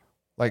people,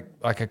 like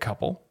a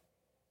couple,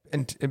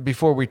 and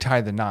before we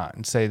tie the knot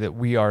and say that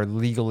we are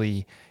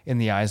legally in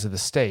the eyes of the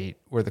state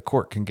where the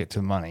court can get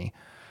to money?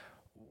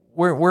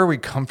 Where are we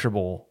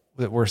comfortable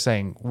that we're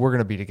saying we're going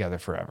to be together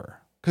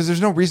forever? Because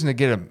there's no reason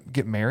to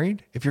get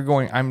married if you're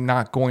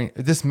going,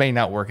 this may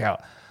not work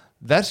out.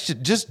 That's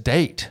just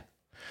date.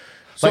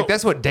 Like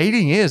that's what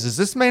dating is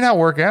this may not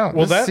work out.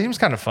 Well, that seems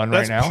kind of fun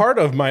right now. That's part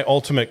of my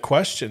ultimate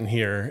question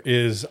here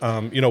is,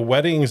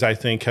 weddings, I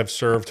think, have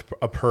served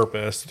a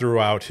purpose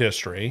throughout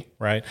history,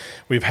 right?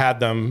 We've had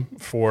them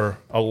for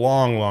a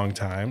long, long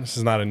time. This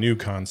is not a new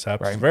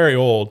concept. Right. It's very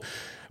old.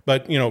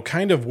 But,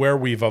 kind of where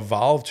we've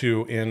evolved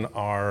to in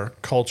our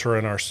culture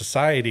and our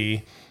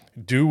society,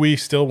 do we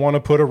still want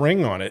to put a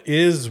ring on it?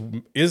 Is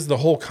the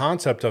whole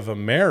concept of a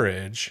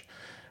marriage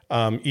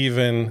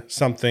even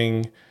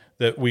something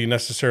that we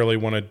necessarily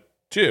want to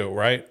do,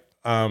 right?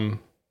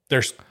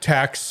 There's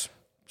tax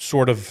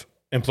sort of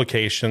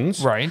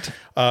implications. Right.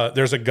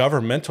 There's a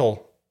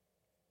governmental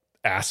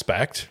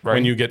aspect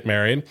when you get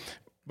married.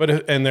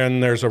 And then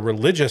there's a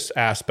religious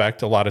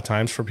aspect a lot of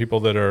times for people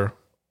that are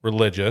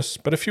religious.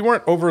 But if you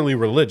weren't overly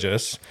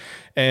religious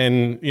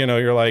and,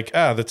 you're like,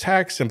 the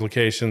tax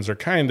implications are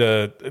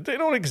they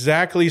don't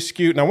exactly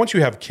skew. Now, once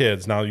you have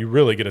kids, now you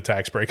really get a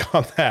tax break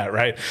on that,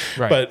 right?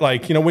 But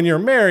when you're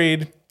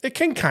married, it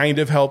can kind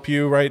of help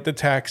you, right? The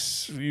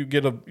tax, you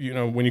get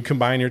when you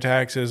combine your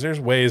taxes, there's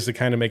ways to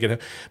kind of make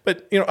it.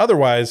 But,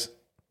 otherwise,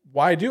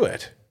 why do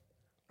it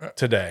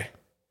today?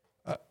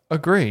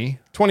 Agree.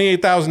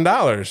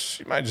 $28,000.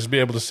 You might just be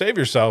able to save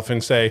yourself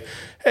and say,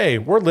 hey,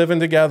 we're living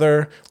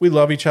together. We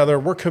love each other.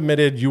 We're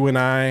committed, you and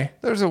I.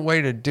 There's a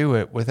way to do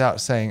it without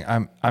saying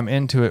I'm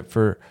into it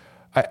for,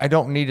 I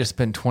don't need to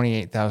spend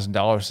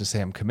 $28,000 to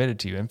say I'm committed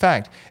to you. In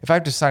fact, if I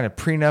have to sign a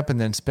prenup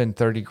and then spend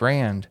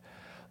 $30,000,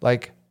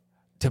 like,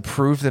 to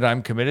prove that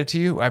I'm committed to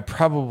you, I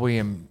probably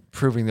am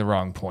proving the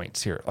wrong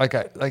points here.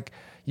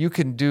 You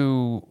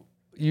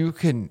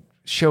can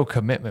show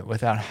commitment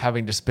without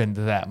having to spend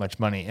that much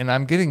money. And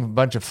I'm getting a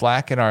bunch of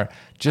flack in our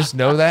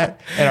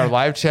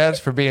live chats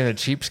for being a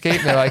cheapskate.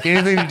 And they're like,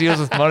 anything that deals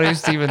with money,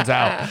 Steven's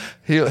out.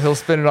 He'll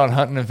spend it on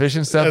hunting and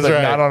fishing stuff,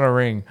 but not on a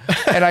ring.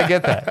 And I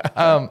get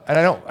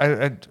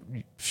that.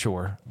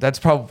 Sure, that's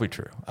probably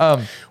true.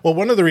 Well,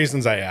 one of the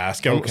reasons I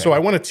ask, so I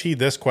want to tee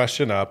this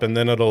question up, and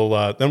then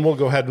then we'll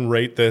go ahead and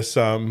rate this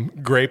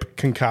grape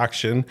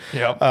concoction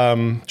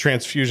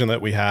transfusion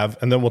that we have,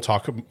 and then we'll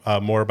talk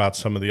more about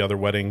some of the other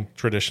wedding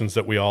traditions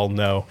that we all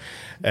know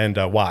and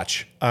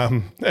watch.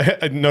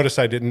 I notice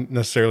I didn't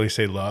necessarily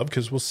say love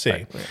because we'll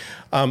see.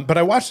 Right. But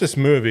I watched this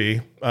movie,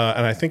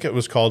 and I think it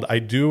was called "I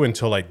Do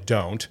Until I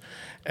Don't,"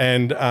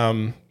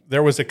 and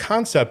there was a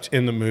concept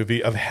in the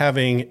movie of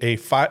having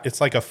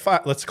it's like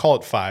let's call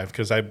it 5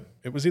 because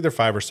it was either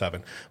 5 or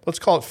 7. Let's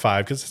call it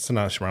 5 because it's a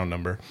nice round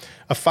number.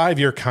 A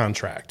 5-year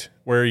contract.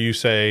 where you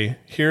say,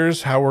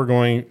 here's how we're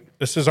going,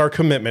 this is our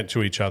commitment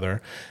to each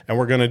other, and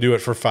we're going to do it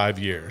for 5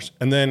 years.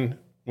 And then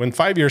when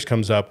 5 years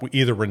comes up, we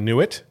either renew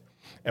it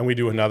and we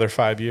do another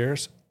 5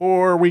 years,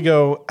 or we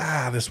go,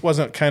 this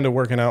wasn't kind of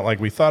working out like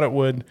we thought it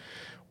would.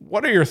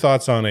 What are your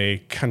thoughts on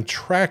a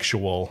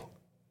contractual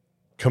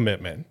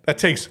commitment? That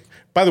takes,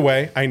 by the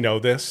way, I know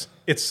this,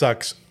 it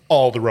sucks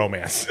all the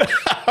romance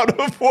out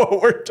of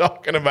what we're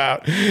talking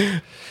about.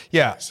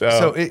 Yeah.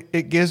 So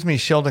it gives me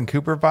Sheldon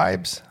Cooper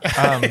vibes.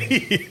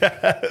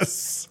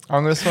 Yes.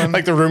 On this one.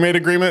 Like the roommate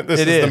agreement, this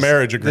is the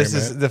marriage agreement. This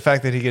is the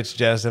fact that he gets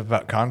jazzed up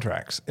about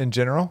contracts in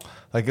general.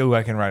 Like, oh,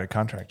 I can write a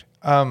contract.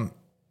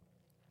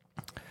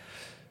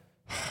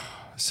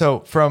 So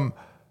from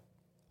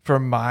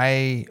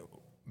my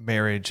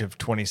marriage of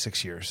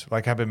 26 years,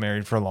 like I've been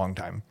married for a long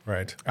time.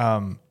 Right.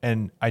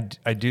 And I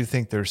do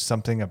think there's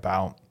something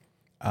about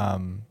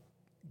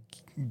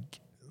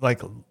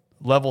like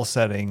level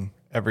setting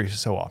every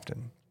so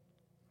often.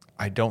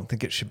 I don't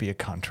think it should be a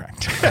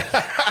contract.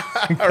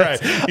 All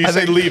right. You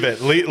say leave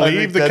it.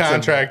 Leave the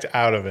contract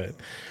out of it.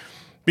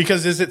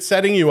 Because is it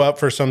setting you up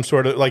for some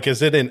sort of, like,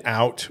 is it an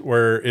out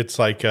where it's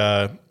like,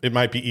 it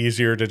might be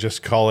easier to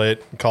just call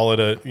it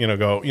a,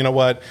 go, you know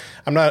what?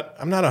 I'm not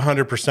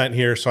 100%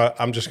 here. So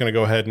I'm just going to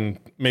go ahead and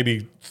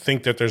maybe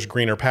think that there's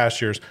greener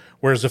pastures.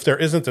 Whereas if there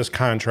isn't this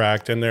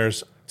contract and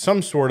there's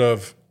some sort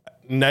of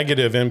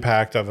negative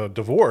impact of a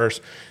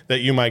divorce, that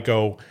you might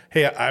go,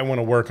 hey, I want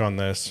to work on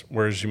this,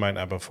 whereas you might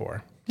not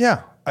before.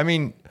 Yeah. I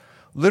mean,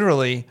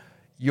 literally,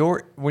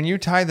 when you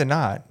tie the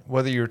knot,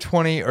 whether you're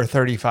 20 or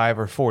 35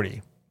 or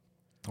 40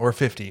 or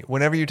 50,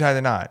 whenever you tie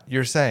the knot,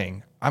 you're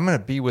saying, I'm going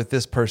to be with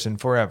this person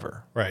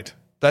forever. Right.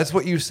 That's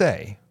what you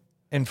say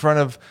in front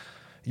of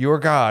your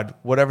God,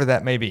 whatever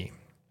that may be.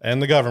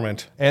 And the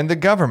government. And the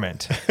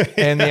government.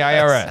 And the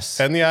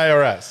IRS. And the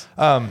IRS.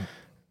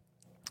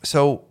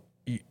 So,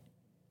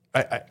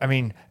 I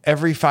mean,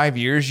 every 5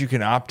 years you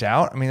can opt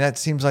out. I mean, that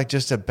seems like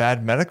just a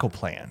bad medical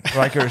plan,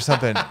 like, or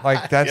something.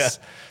 Like, that's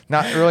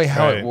not really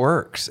how it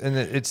works. And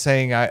it's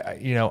saying,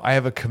 I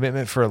have a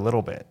commitment for a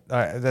little bit.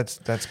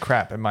 That's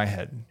crap in my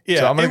head. Yeah,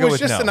 so I'm gonna it go was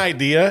with just no. an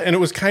idea, and it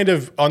was kind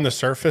of on the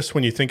surface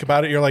when you think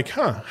about it. You're like,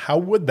 how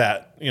would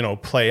that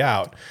play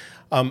out?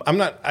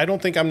 I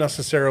don't think I'm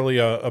necessarily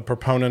a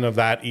proponent of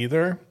that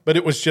either. But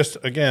it was just,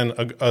 again,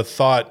 a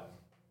thought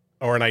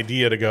or an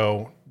idea to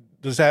go,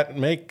 does that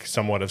make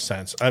somewhat of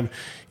sense?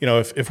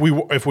 If we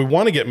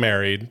want to get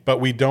married, but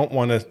we don't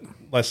want to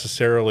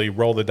necessarily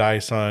roll the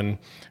dice on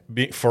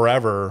being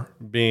forever,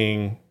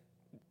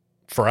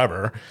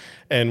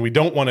 and we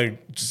don't want to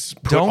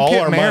just put all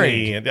our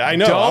money. I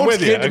know. I'm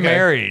with you. Don't get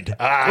married.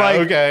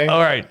 Okay. All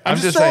right. I'm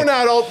just throwing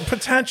out all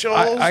potentials.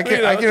 I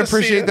can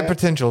appreciate the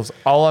potentials.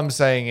 All I'm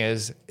saying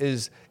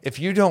is if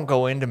you don't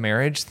go into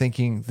marriage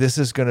thinking this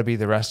is going to be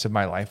the rest of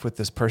my life with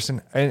this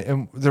person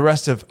and the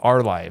rest of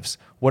our lives,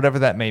 whatever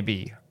that may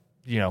be,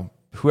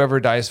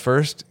 whoever dies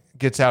first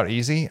gets out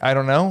easy. I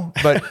don't know,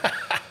 but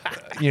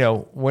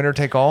winner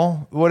take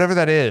all, whatever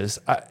that is.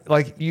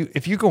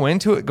 If you go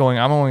into it going,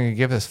 I'm only going to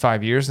give this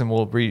 5 years and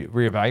we'll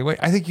reevaluate.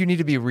 I think you need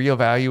to be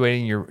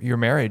reevaluating your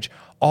marriage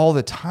all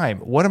the time.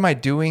 What am I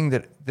doing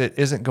that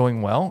isn't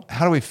going well?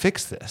 How do we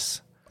fix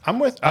this? I'm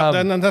with,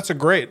 and that's a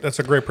great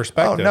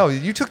perspective. Oh no,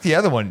 you took the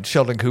other one,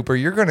 Sheldon Cooper.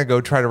 You're going to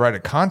go try to write a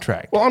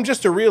contract. Well, I'm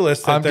just a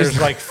realist that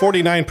there's like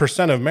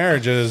 49% of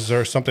marriages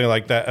or something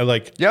like that.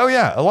 Like,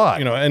 a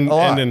lot.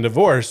 And in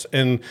divorce,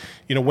 and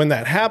when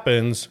that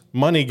happens,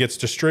 money gets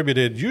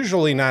distributed.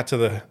 Usually not to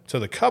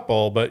the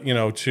couple, but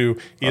to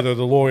either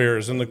the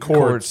lawyers and the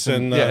courts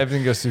and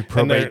everything goes through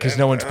probate because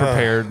no one's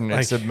prepared and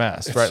it's a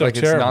mess, right? So like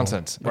terrible. It's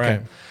nonsense.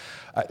 Right.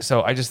 Okay.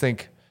 So I just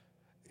think.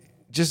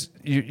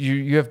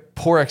 You have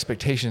poor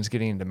expectations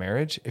getting into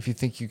marriage if you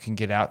think you can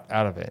get out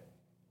of it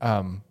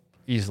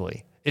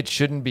easily. It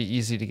shouldn't be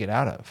easy to get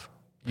out of.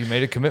 You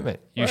made a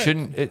commitment. You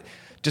shouldn't,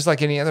 just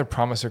like any other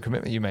promise or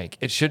commitment you make,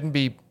 it shouldn't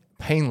be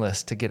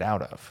painless to get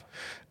out of.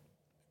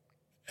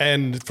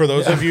 And for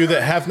those of you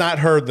that have not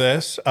heard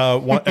this,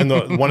 one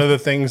of the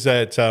things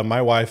that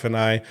my wife and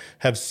I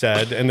have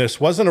said, and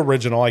this wasn't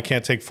original, I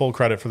can't take full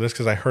credit for this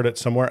because I heard it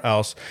somewhere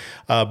else,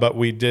 but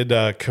we did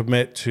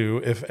commit to,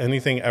 if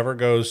anything ever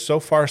goes so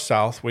far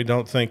south, we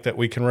don't think that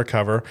we can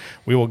recover,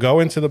 we will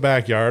go into the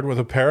backyard with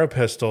a pair of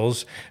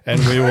pistols and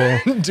we will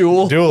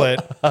duel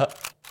it.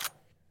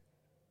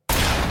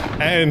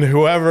 And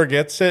whoever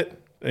gets it,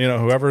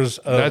 whoever's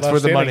that's where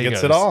the money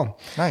gets goes. It all.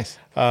 Nice.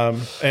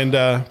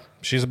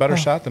 She's a better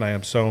shot than I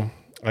am, so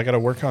I got to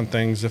work on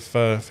things if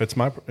it's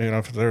my,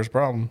 if there's a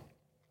problem.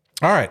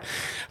 All right,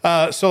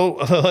 so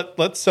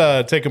let's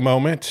take a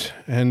moment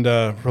and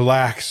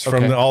relax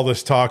from all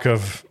this talk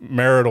of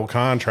marital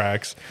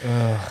contracts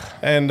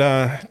and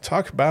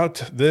talk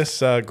about this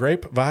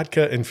grape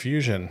vodka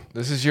infusion.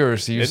 This is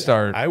yours, so you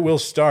start. I will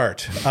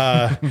start.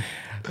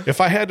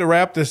 If I had to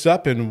wrap this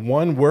up in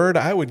one word,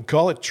 I would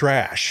call it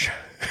trash.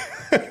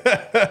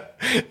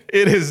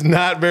 It is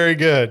not very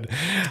good.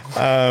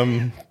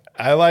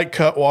 I like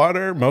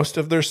Cutwater, most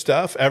of their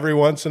stuff. Every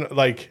once in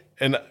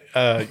And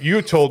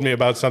you told me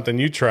about something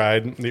you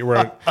tried. You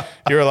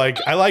were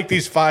like, I like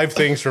these 5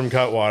 things from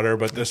Cutwater,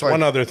 but this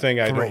one other thing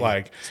I don't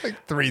like. It's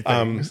like 3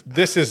 things.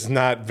 This is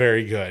not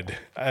very good,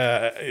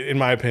 in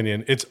my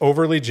opinion. It's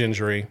overly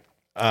gingery.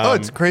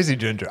 It's crazy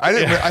ginger.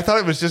 I thought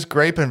it was just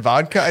grape and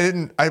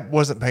vodka. I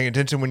wasn't paying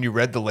attention when you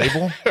read the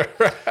label.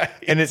 Right.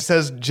 And it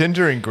says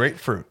ginger and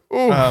grapefruit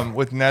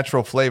with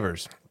natural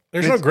flavors.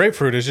 There's no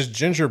grapefruit. It's just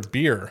ginger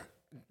beer,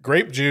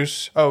 grape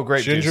juice. Oh,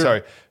 grape ginger juice.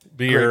 Sorry,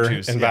 beer grape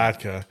juice, and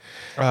vodka.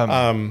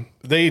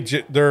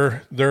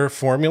 Their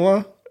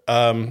formula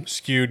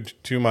skewed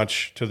too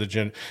much to the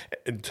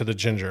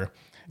ginger.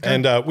 Okay.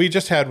 And we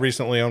just had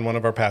recently on one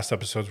of our past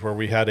episodes where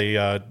we had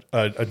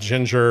a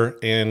ginger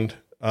and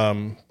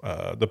the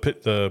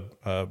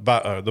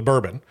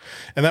bourbon,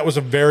 and that was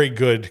a very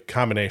good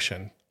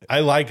combination.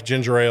 I like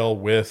ginger ale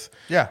with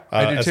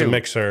I do as too. a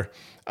mixer.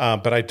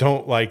 But I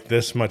don't like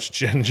this much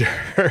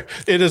ginger.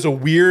 It is a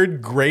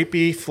weird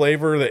grapey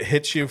flavor that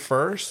hits you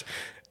first,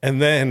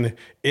 and then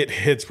it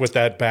hits with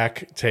that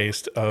back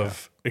taste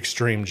of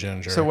extreme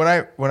ginger. So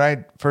when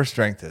I first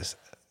drank this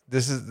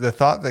is the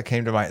thought that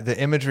came to the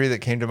imagery that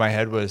came to my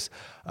head was,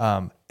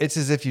 it's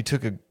as if you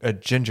took a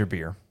ginger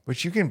beer,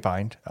 which you can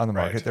find on the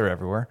market. Right. They're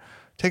everywhere.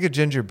 Take a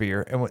ginger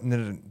beer,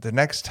 and the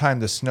next time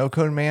the snow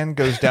cone man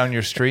goes down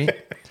your street,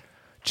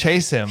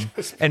 chase him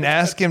and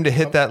ask him to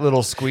hit that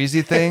little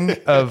squeezy thing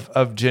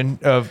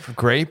of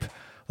grape,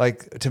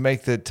 like to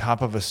make the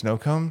top of a snow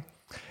cone.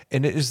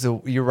 And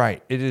you're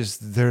right.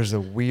 There's a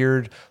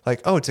weird, like,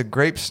 oh, it's a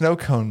grape snow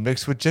cone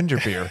mixed with ginger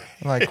beer.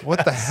 I'm like,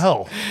 what the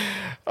hell?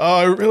 Oh,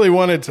 I really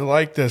wanted to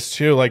like this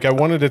too. Like, I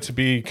wanted it to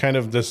be kind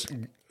of this,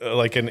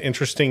 like an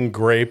interesting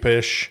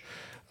grape-ish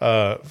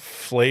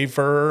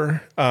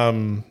flavor.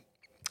 I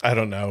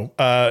don't know.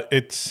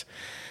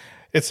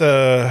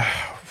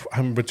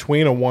 I'm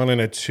between a 1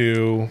 and a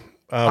 2.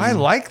 I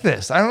like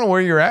this. I don't know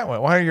where you're at.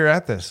 Why are you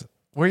at this?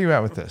 Where are you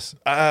at with this?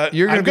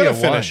 You're going to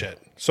finish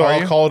it, so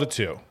I'll call it a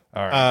 2.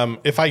 All right.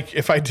 If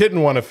I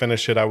didn't want to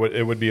finish it,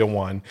 it would be a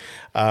 1.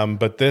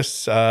 But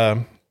this,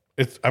 I'm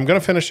going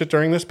to finish it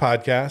during this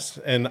podcast,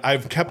 and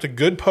I've kept a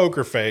good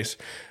poker face,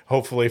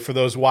 hopefully for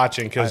those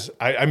watching, because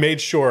I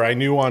made sure I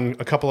knew on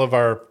a couple of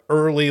our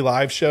early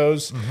live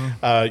shows,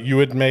 you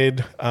had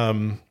made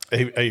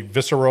a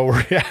visceral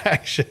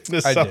reaction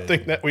to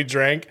something that we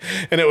drank,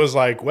 and it was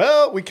like,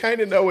 well, we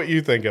kind of know what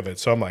you think of it.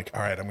 So I'm like, all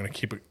right, I'm going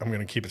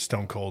to keep it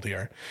stone cold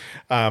here.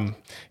 I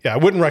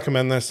wouldn't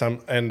recommend this. I'm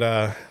going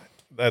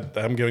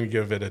to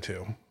give it a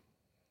 2.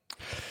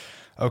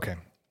 Okay.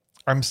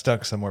 I'm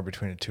stuck somewhere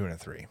between a 2 and a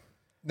 3.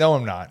 No,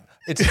 I'm not.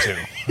 It's a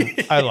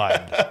 2. I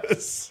lied.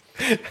 Yes.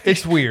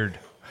 It's weird.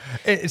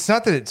 It's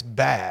not that it's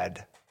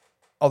bad,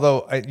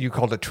 although you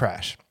called it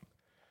trash.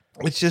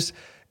 It's just,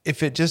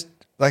 if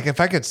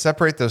I could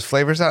separate those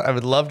flavors out, I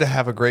would love to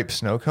have a grape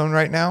snow cone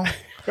right now.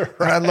 Right.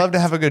 And I'd love to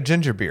have a good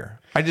ginger beer.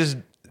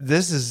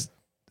 This is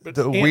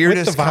the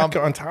weirdest with the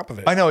vodka on top of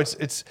it. I know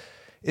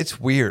it's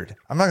weird.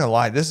 I'm not gonna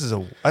lie. This is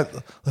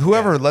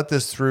whoever let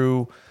this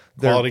through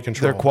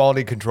their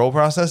quality control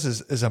process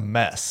is a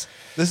mess.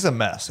 This is a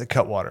mess at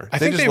Cutwater. I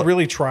think they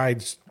really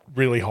tried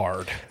really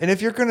hard. And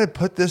if you're gonna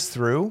put this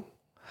through,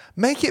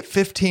 make it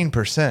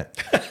 15%.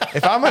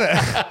 If I'm going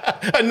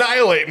to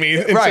annihilate me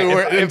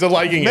into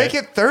liking it. Make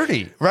it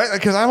 30, right?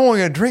 Because I'm only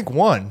going to drink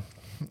 1.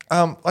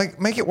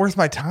 Make it worth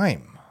my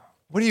time.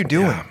 What are you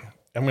doing? Yeah,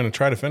 I'm going to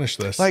try to finish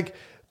this. Like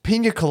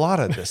pina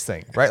colada this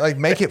thing, right? Like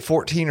make it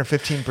 14 or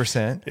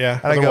 15%. Yeah,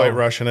 and I go, White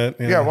Russian it.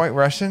 Yeah, White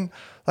Russian.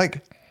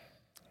 Like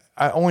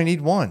I only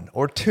need 1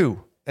 or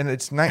 2, and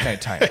it's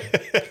night time.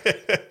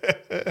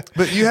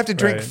 But you have to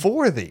drink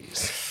 4 of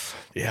these.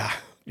 Yeah.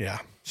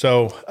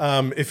 So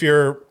if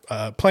you're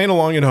playing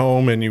along at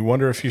home and you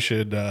wonder if you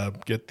should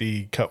get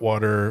the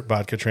Cutwater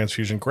Vodka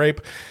Transfusion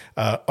Grape,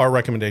 our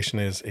recommendation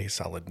is a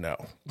solid no.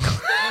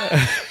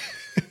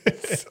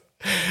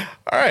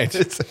 All right.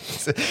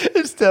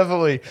 It's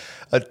definitely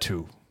a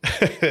 2.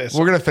 We're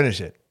going to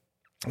finish it.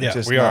 Yeah,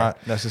 just we not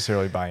are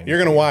necessarily buying. You're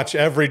going to watch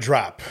every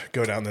drop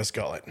go down this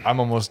gullet.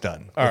 I'm almost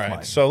done. All right.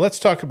 Mine. So let's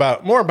talk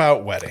more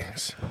about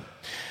weddings.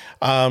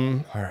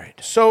 All right.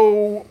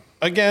 So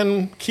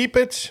again, keep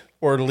it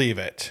or leave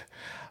it.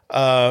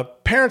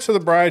 Parents of the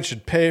bride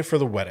should pay for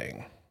the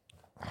wedding.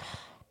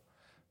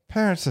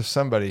 Parents of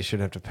somebody should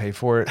have to pay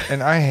for it.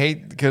 And I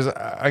hate because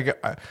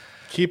I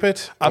keep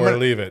it or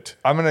leave it.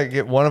 I'm going to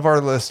get one of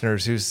our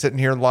listeners who's sitting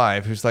here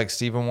live who's like,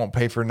 Steven won't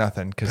pay for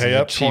nothing because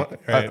he's cheap.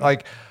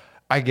 Right.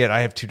 I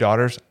have 2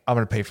 daughters. I'm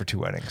going to pay for 2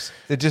 weddings.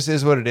 It just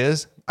is what it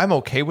is. I'm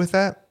okay with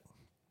that.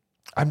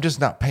 I'm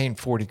just not paying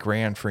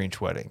 $40,000 for each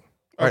wedding.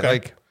 Okay.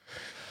 Right?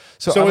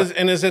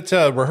 Is it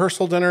a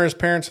rehearsal dinner as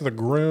parents of the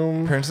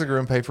groom? Parents of the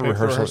groom pay for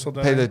rehearsal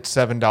dinner. Pay the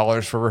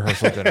 $7 for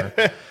rehearsal dinner.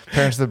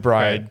 Parents of the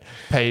bride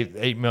pay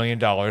 $8 million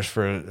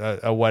for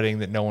a wedding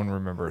that no one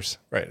remembers.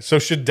 Right. So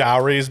should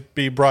dowries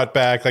be brought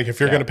back? Like if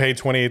you're going to pay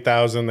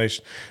 $28,000,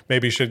 they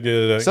maybe should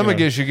get.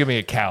 Somebody should give me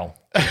a cow.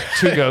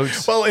 2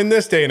 goats. Well, in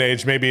this day and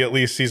age, maybe at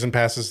least season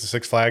passes to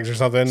Six Flags or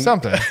something.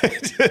 Something.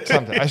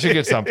 I should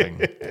get something.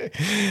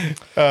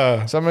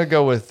 So I'm going to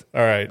go with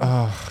All right.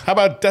 How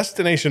about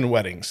destination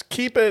weddings?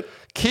 Keep it.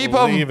 keep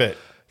them. Leave it.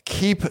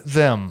 Keep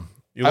them.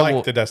 You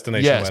like the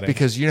destination yes, wedding?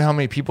 because you know how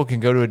many people can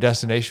go to a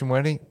destination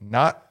wedding?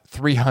 Not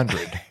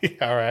 300.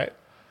 All right.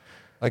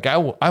 Like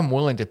I'm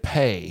willing to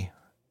pay.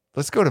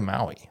 Let's go to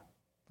Maui.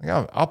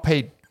 Like I'll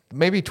pay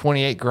maybe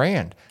 28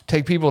 grand.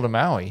 Take people to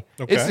Maui.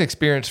 Okay. It's an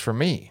experience for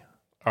me.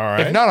 All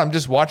right. If not, I'm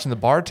just watching the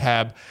bar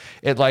tab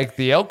at like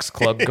the Elks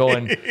Club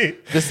going,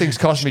 this thing's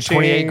costing me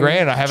 28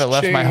 grand. I haven't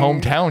left my Ching.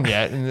 hometown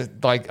yet.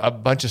 And like a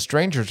bunch of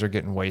strangers are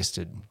getting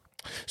wasted.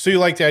 So you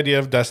like the idea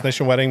of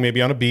destination wedding,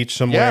 maybe on a beach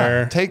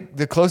somewhere? Yeah. Take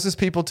the closest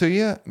people to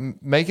you,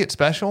 make it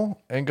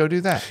special, and go do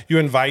that. You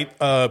invite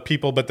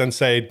people, but then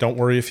say, "Don't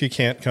worry if you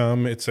can't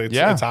come. It's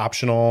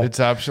optional."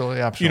 It's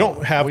absolutely optional. You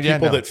don't have Well, yeah,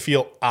 people no. that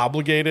feel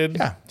obligated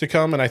Yeah. to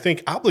come, and I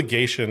think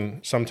obligation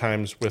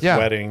sometimes with Yeah.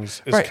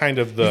 weddings is Right. kind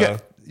of the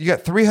You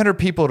got 300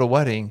 people at a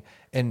wedding,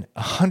 and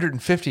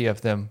 150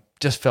 of them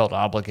just felt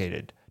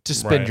obligated to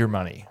spend Right. your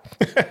money.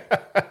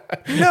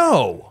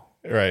 No,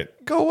 right.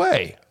 go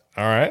away.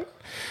 All right.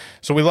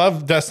 So we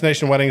love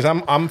destination weddings.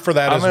 I'm for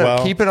that I'm as gonna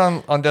well. keep it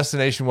on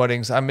destination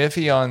weddings. I'm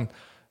iffy on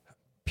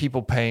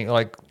people paying,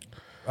 like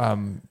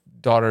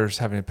daughters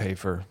having to pay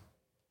for,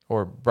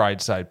 or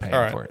bride side paying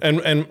All right. for it.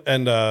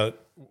 And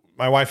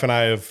my wife and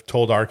I have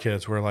told our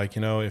kids, we're like,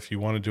 if you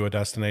want to do a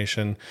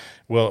destination,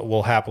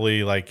 we'll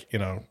happily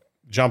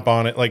jump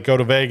on it. Like go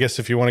to Vegas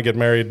if you want to get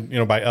married,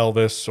 by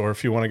Elvis, or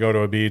if you want to go to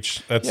a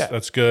beach,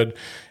 that's good.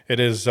 It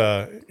is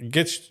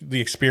gets the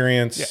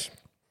experience. Yeah.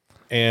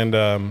 And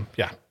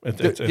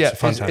it's a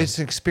fun time. It's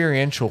an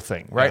experiential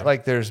thing, right? Yeah.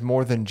 Like there's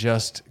more than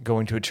just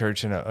going to a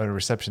church and a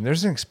reception.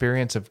 There's an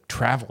experience of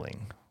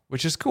traveling,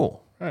 which is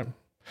cool. All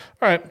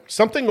right.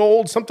 Something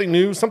old, something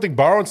new, something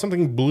borrowed,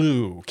 something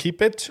blue.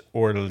 Keep it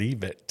or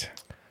leave it.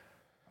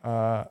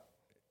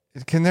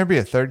 Can there be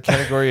a third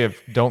category of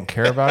don't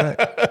care about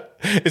it?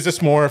 Is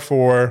this more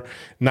for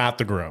not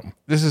the groom?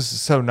 This is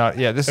so not.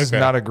 Yeah, this is Okay.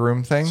 not a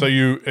groom thing. So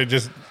you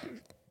just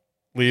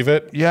leave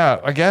it? yeah,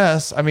 I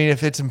guess. I mean,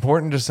 if it's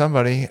important to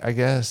somebody, I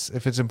guess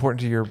if it's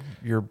important to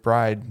your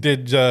bride,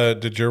 Did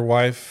your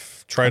wife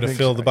try to think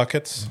fill so. the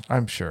buckets?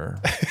 I'm sure.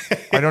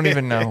 I don't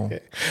even know.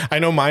 I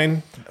know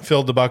mine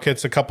filled the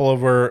buckets. A couple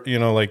of were,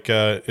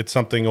 it's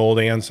something old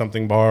and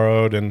something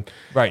borrowed, and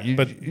Right.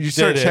 But You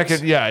start did it.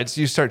 checking. Yeah,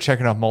 you start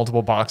checking off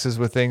multiple boxes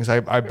with things. I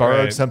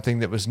borrowed Right. something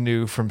that was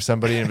new from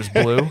somebody and it was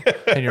blue,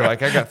 and you're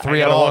like, I got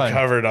three I out got of all one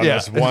covered on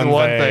this it's one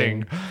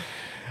thing.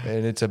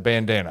 and it's a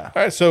bandana.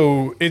 all right.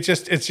 So it's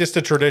just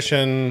a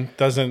tradition.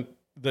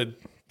 That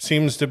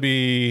seems to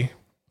be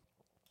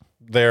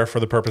there for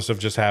the purpose of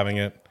just having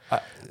it.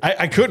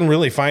 I couldn't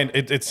really find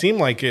it. It seemed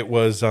like it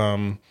was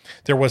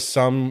there was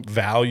some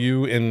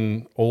value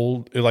in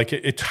old, like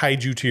it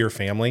tied you to your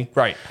family.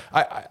 Right.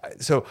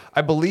 So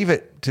I believe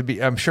it to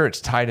be. I'm sure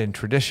it's tied in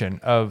tradition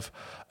of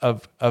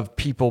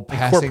people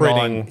passing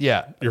Incorporating on.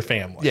 Yeah. your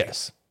family.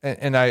 Yes.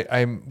 And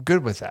I'm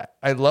good with that.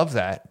 I love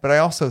that. But I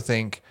also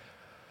think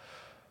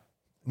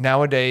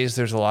nowadays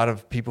there's a lot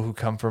of people who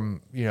come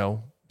from,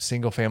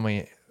 single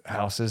family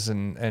houses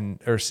and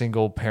or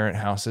single parent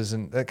houses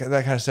and that kind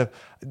of stuff.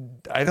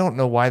 I don't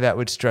know why that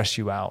would stress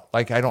you out.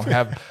 Like I don't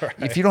have,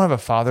 if you don't have a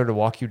father to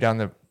walk you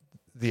down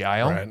the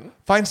aisle, Right.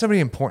 find somebody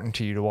important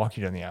to you to walk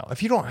you down the aisle.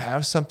 If you don't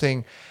have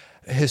something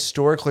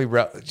historically,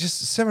 just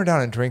simmer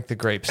down and drink the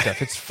grape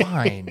stuff. It's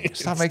fine.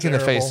 Stop making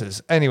terrible. the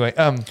faces. Anyway,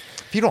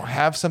 if you don't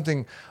have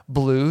something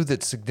blue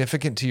that's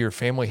significant to your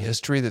family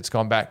history that's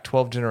gone back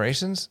 12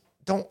 generations,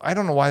 I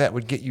don't know why that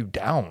would get you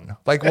down.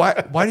 Like,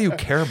 why do you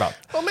care about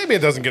that? Well, maybe it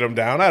doesn't get them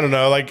down. I don't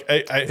know. Like,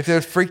 If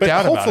they're freaked but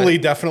out about hopefully,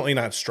 it. definitely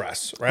not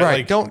stress. Right. Right.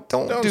 Like, Don't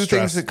do stress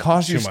things that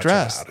cause you too much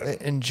stress. about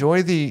it.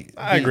 Enjoy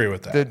I agree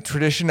with that. the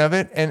tradition of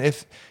it. And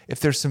if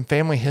there's some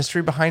family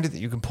history behind it that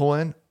you can pull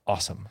in,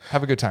 awesome.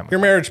 Have a good time with Your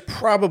it. marriage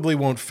probably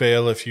won't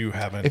fail if you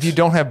haven't. If you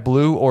don't have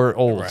blue or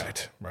old.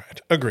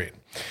 Right. Agreed.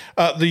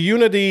 The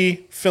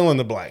Unity fill in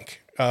the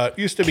blank.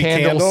 Used to be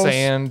Candle, candles,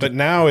 sand. but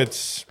now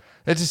it's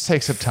It just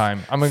takes up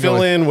time. I'm going to fill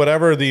go in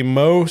whatever the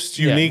most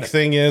unique no.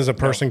 thing is a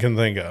person can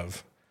think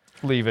of.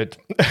 leave it.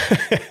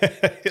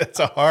 It's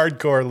a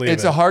hardcore leave.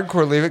 It's a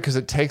hardcore leave it because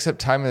it takes up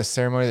time in a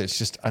ceremony that's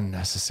just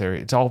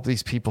unnecessary. It's all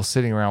these people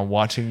sitting around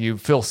watching you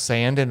fill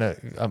sand in a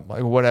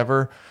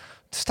whatever.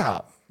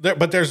 Stop.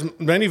 But there's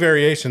many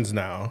variations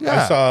now.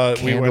 Yeah. I saw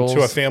we went to a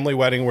Candles. family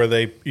wedding where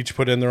they each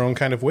put in their own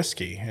kind of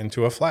whiskey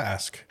into a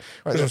flask,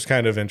 which was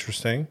kind of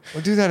interesting.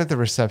 Well, do that at the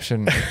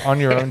reception on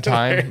your own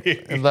time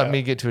and let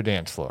me get to a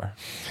dance floor.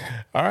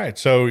 All right,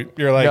 so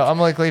you're like, No, I'm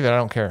like, leave it. I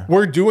don't care.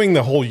 we're doing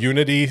the whole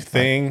unity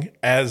thing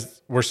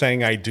as we're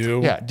saying I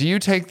do. Yeah. Do you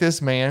take this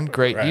man?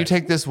 Great. Do you Right.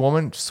 take this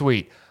woman?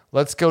 Sweet.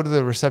 Let's go to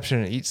the reception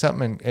and eat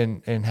something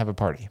and have a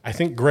party. I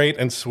think great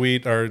and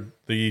sweet are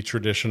the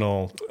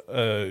traditional,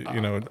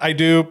 I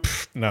do.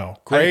 No.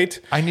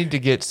 Great. I need to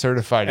get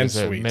certified And as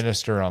a sweet.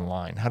 minister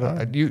online. How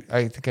do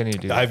I think I need to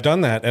do that. I've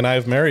done that and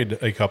I've married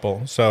a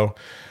couple. So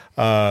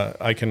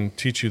I can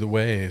teach you the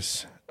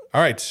ways.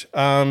 All right.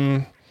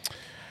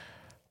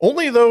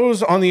 Only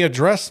those on the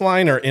address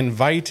line are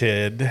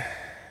invited.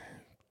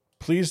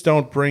 Please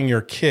don't bring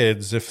your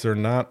kids if they're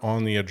not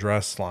on the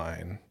address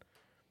line.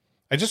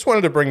 I just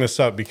wanted to bring this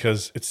up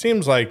because it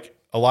seems like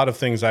a lot of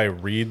things I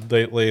read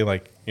lately,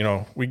 like,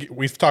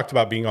 we've talked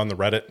about being on the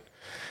Reddit,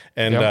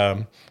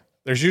 and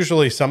there's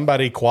usually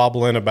somebody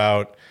quabbling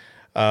about,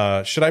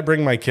 should I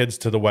bring my kids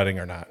to the wedding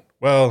or not?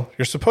 Well,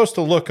 you're supposed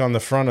to look on the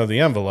front of the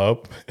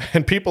envelope,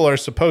 and people are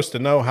supposed to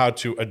know how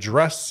to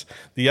address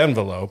the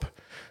envelope.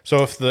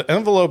 So if the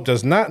envelope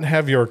does not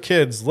have your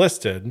kids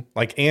listed,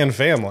 like and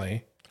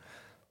family,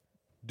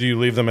 do you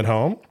leave them at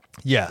home?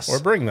 Yes. Or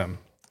bring them?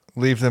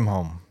 Leave them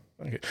home.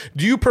 Okay.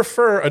 Do you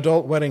prefer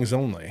adult weddings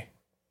only?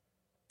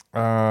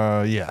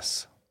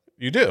 Yes.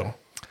 You do?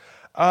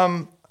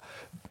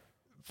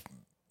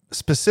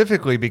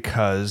 Specifically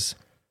because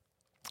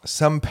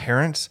some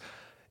parents,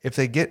 if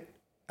they get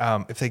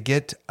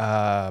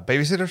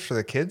babysitters for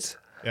the kids,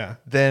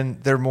 then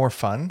they're more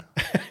fun.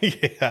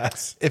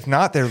 Yes. If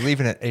not, they're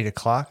leaving at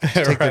 8:00 to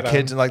take their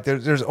kids, and like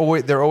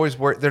they're always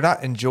worried. They're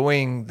not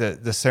enjoying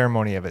the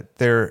ceremony of it.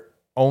 They're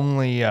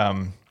only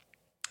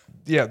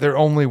they're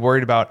only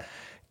worried about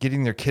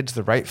getting their kids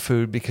the right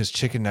food because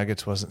chicken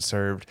nuggets wasn't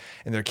served,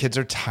 and their kids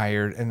are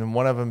tired, and then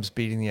one of them's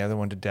beating the other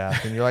one to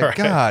death, and you're like,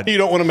 God, you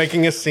don't want to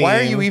making a scene. Why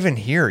are you even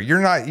here?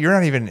 You're not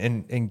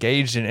even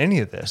engaged in any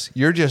of this.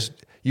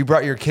 You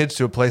brought your kids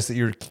to a place that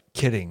you're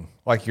kidding,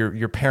 like you're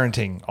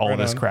parenting all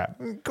this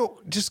crap.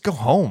 Just go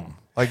home.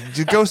 Like,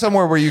 just go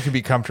somewhere where you can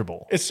be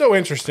comfortable. It's so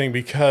interesting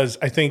because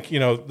I think,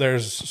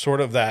 there's sort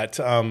of that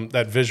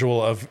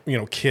visual of,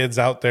 kids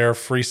out there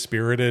free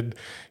spirited,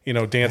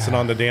 dancing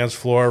on the dance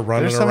floor,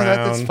 running There's some around. of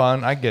that that's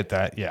fun. I get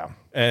that. Yeah.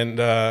 And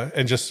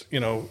just,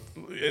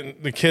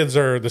 the kids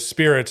are the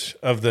spirit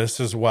of this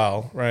as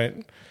well.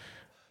 Right.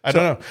 I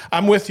don't know.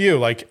 I'm with you.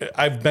 Like,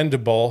 I've been to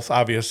both,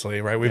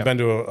 obviously, right? We've been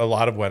to a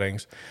lot of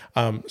weddings.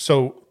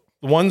 So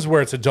the ones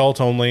where it's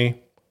adult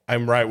only,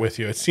 I'm right with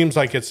you. It seems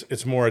like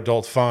it's more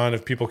adult fun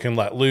if people can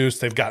let loose.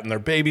 They've gotten their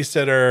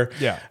babysitter.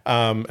 Yeah.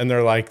 And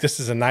they're like, this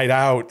is a night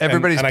out.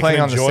 Everybody's and playing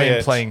on the same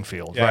it. playing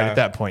field, Yeah. right? At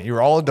that point,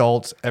 you're all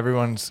adults.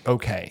 Everyone's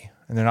okay.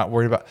 And they're not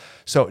worried about.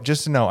 So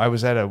just to know, I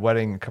was at a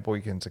wedding a couple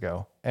weekends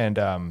ago,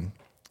 and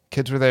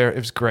kids were there. It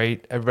was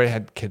great. Everybody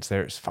had kids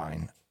there. It was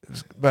fine.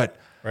 But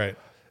Right.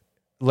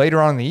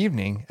 later on in the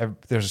evening,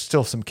 there's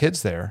still some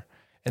kids there,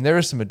 and there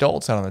were some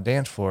adults out on the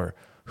dance floor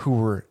who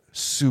were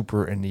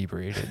super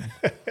inebriated.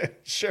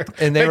 Sure.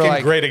 And they were making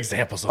like, great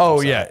examples of oh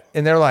themselves. yeah.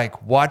 And they're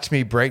like, watch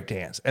me break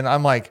dance. And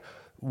I'm like,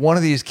 one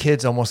of these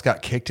kids almost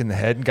got kicked in the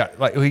head and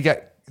they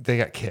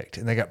got kicked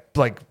and they got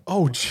like,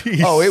 Oh,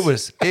 geez. oh, it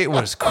was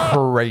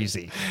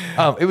crazy.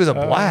 It was a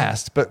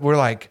blast, but we're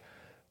like,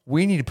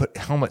 we need to put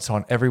helmets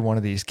on every one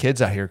of these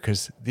kids out here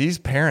because these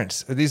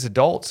parents, or these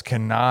adults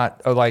not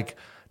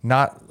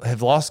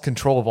have lost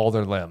control of all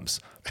their limbs.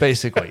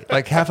 Basically,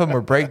 like half of them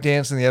were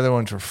breakdancing, the other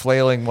ones were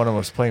flailing, one of them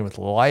was playing with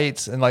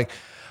lights, and I'm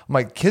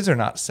like, kids are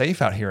not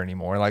safe out here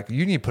anymore. Like,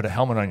 you need to put a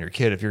helmet on your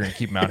kid if you're going to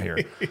keep them out here,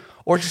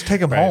 or just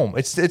take them home.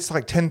 It's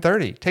like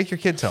 10:30. Take your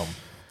kids home,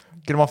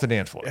 get them off the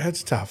dance floor.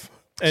 It's tough.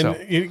 And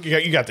So-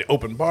 you got the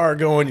open bar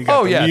going. You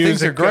got the music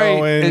things are great,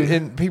 going.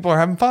 and people are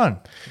having fun.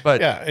 But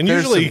Yeah, and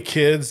there's usually some-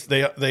 kids,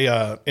 they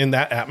in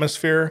that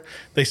atmosphere,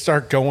 they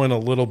start going a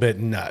little bit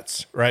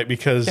nuts, right?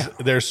 Because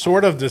there's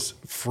sort of this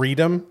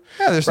freedom.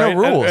 there's right?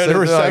 no rules. At a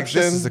They're like,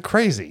 reception. this is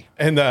crazy.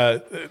 And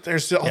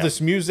there's all this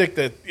music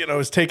that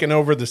is taking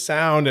over the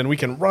sound, and we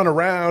can run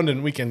around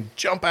and we can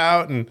jump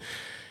out, and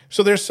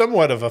so there's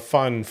somewhat of a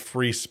fun,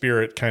 free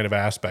spirit kind of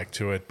aspect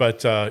to it.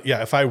 But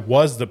if I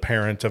was the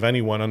parent of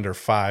anyone under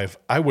 5,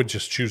 I would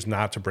just choose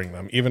not to bring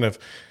them, even if.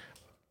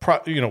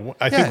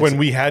 I think when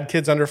we had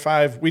kids under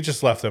 5, we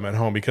just left them at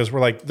home because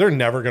we're like, they're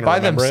never going to By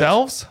remember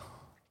themselves?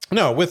 it.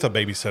 No, with a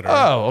babysitter.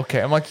 Oh,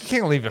 okay. I'm like, you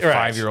can't leave a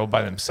Right. 5-year-old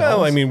by themselves.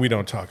 Well, I mean, we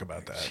don't talk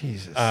about that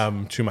Jesus.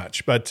 too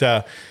much, but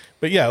yeah,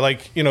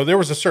 there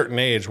was a certain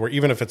age where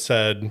even if it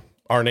said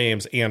our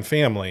names and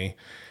family,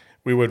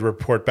 we would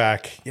report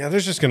back,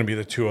 there's just going to be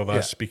the two of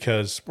us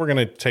because we're going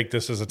to take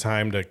this as a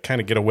time to kind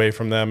of get away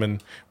from them,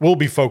 and we'll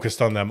be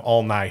focused on them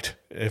all night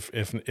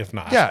if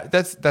not. Yeah,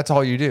 that's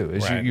all you do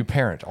is Right. you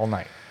parent all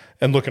night.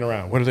 And looking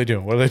around, what are they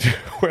doing? What are they doing?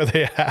 Where are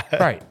they at?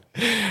 Right.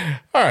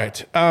 All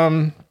right.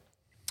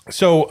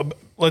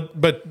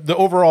 But the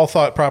overall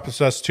thought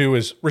process too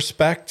is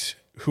respect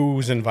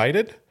who's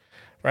invited,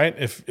 right?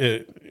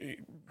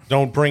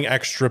 Don't bring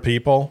extra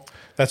people.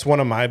 That's one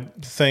of my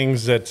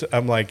things that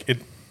I'm like, it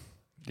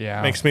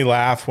Yeah. makes me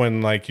laugh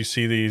when like you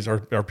see these or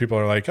people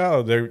are like,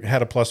 oh, they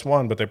had a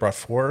 +1, but they brought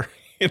 4.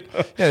 Yeah,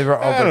 they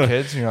brought all I don't their know.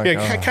 kids. And you're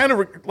like, kind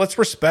of let's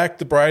respect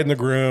the bride and the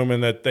groom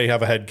and that they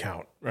have a head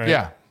count, right?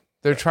 yeah.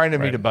 They're trying to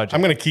meet a budget.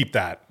 I'm going to keep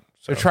that.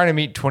 So They're trying to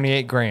meet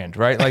 28 grand,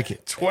 right?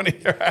 Like 20,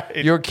 right?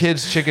 your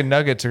kids' chicken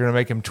nuggets are going to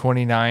make them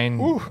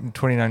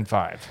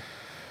 29.5.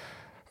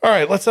 All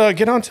right, let's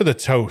get on to the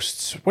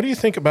toasts. What do you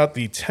think about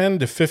the 10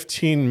 to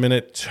 15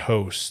 minute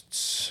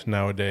toasts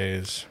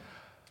nowadays?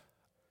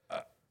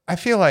 I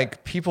feel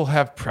like people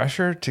have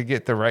pressure to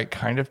get the right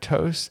kind of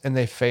toast and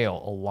they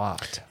fail a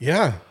lot.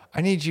 Yeah.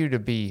 I need you to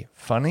be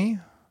funny.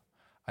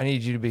 I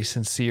need you to be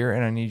sincere,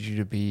 and I need you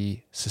to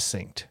be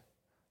succinct.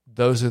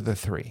 Those are the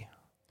three.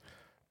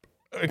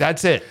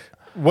 That's it.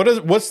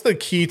 What's the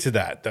key to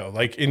that though?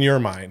 Like in your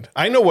mind,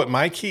 I know what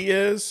my key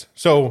is.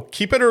 So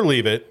keep it or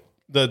leave it.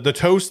 The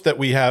toast that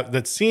we have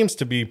that seems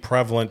to be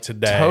prevalent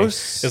today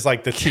Toast, is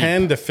like the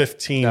 10 to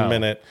 15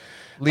 minute.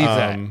 Leave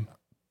that.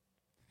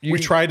 We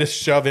try to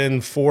shove in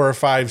 4 or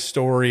 5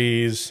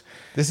 stories.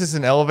 This is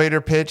an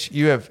elevator pitch.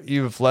 You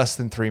have less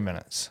than 3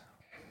 minutes.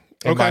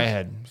 In my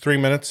head, 3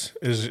 minutes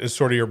is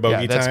sort of your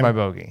bogey time. That's my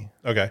bogey.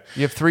 Okay.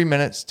 You have 3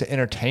 minutes to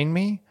entertain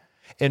me,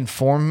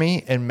 inform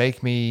me, and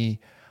make me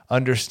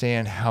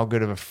understand how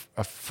good of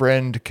a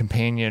friend,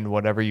 companion,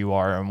 whatever you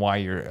are, and why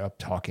you're up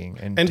talking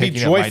and be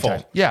taking up my joyful.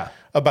 time. Yeah.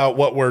 About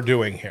what we're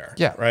doing here.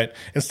 Yeah. Right.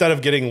 Instead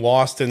of getting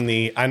lost in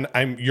the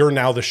you're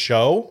now the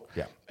show.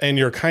 Yeah. And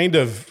you're kind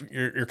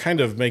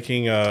of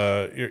making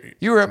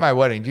You were at my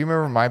wedding. Do you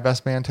remember my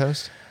best man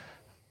toast?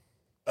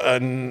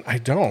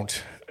 I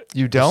don't.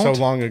 You don't?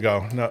 So long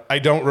ago. No, I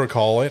don't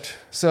recall it.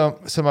 So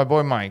my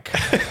boy Mike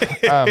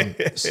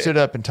stood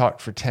up and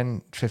talked for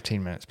 10,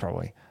 15 minutes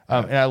probably.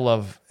 And I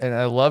love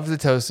the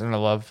toast, and I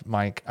love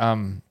Mike.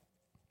 And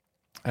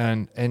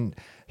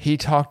he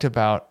talked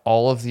about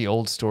all of the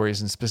old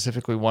stories, and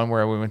specifically one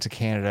where we went to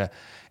Canada,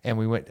 and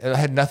it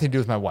had nothing to do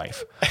with my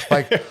wife.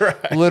 Like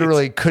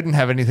literally couldn't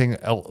have anything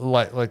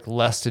like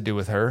less to do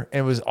with her.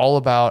 And it was all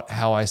about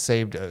how I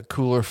saved a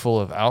cooler full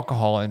of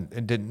alcohol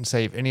and didn't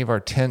save any of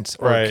our tents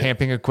or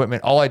camping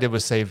equipment. All I did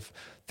was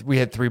we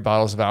had 3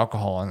 bottles of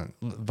alcohol and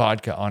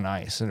vodka on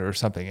ice or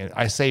something. And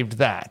I saved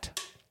that.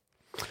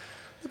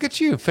 Look at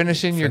you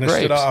finishing your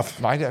grapes. It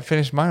off. I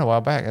finished mine a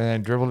while back, and then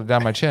I dribbled it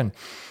down my chin,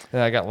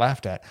 and I got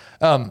laughed at.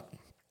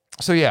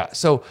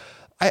 So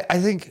I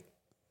think,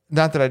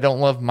 not that I don't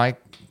love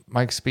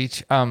Mike's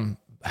speech.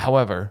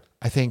 However,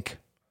 I think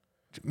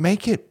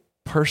make it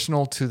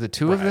personal to the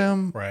two of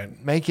them.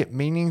 Right. Make it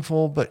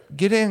meaningful, but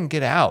get in,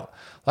 get out.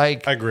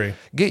 Like, I agree.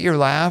 Get your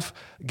laugh,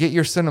 get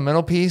your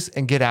sentimental piece,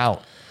 and get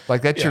out.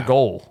 Like, that's your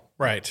goal.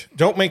 Right.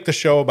 Don't make the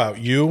show about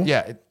you.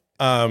 Yeah.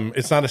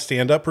 It's not a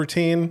stand-up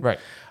routine. Right.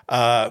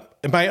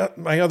 And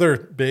my other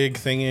big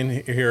thing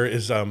in here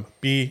is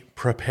be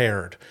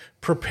prepared.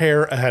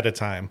 Prepare ahead of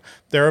time.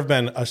 There have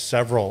been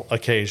several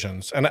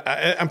occasions, and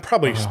I'm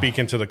probably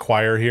speaking to the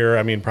choir here.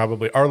 I mean,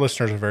 probably our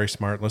listeners are very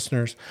smart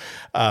listeners,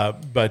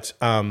 but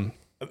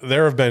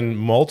there have been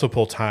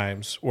multiple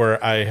times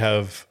where I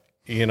have,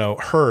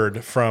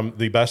 heard from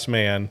the best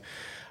man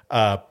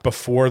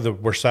before the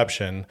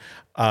reception.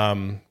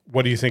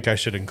 What do you think I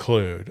should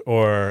include?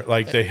 Or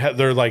like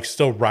they're like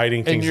still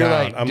writing things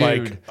out. Like, I'm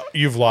dude, like,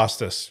 you've lost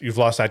this. You've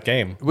lost that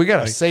game. We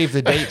got to save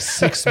the date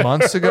 6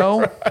 months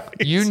ago. Right.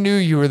 You knew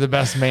you were the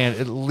best man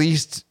at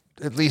least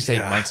 8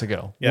 months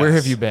ago. Yes. Where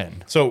have you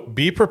been? So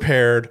be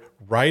prepared,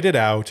 write it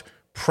out,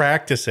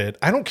 practice it.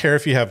 I don't care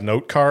if you have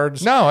note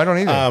cards. No, I don't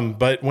either.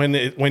 But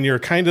when you're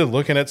kind of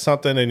looking at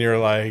something and you're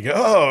like,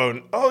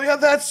 oh yeah,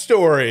 that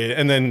story,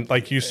 and then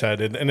like you said,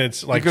 and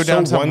it's like you go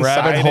down so some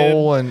rabbit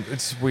hole and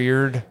it's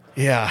weird.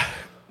 Yeah.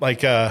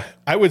 Like,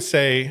 I would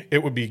say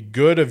it would be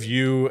good of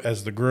you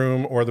as the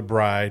groom or the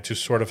bride to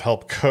sort of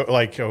help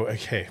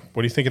okay,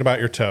 what are you thinking about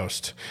your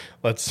toast?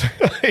 Let's,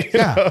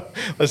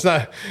 let's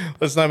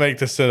not make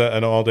this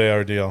an all day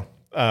ordeal.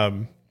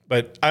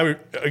 But I would,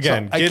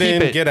 again, get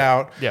in, get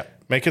out,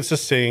 make it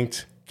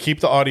succinct, keep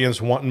the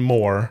audience wanting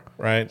more,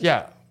 right?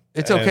 Yeah.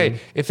 It's okay.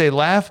 If they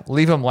laugh,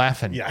 leave them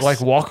laughing. Yes.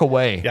 Like walk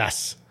away.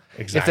 Yes,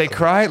 exactly. If they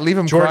cry, leave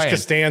them George crying.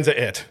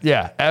 Costanza it.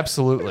 Yeah,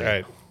 absolutely.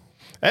 Right.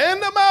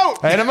 And I'm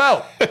out.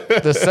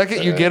 The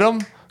second you get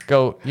them,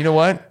 go, you know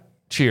what?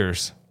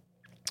 Cheers.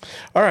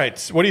 All right.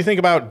 So what do you think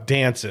about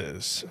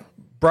dances?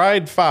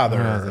 Bride, father.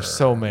 There's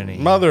so many.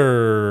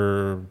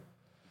 Mother,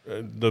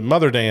 the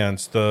mother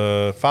dance,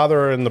 the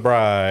father and the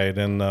bride,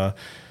 and the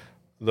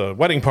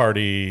wedding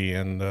party,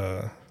 and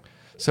the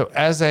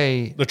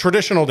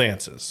traditional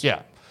dances.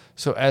 Yeah.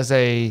 So as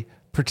a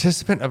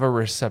participant of a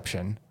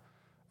reception,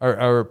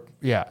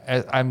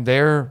 I'm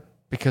there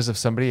because of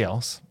somebody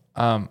else.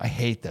 I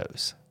hate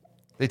those.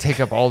 They take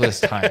up all this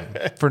time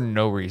for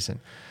no reason.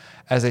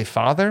 As a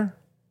father,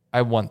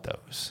 I want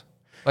those.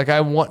 Like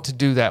I want to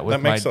do that with I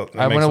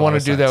want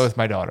to do that with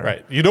my daughter.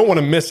 Right. You don't want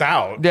to miss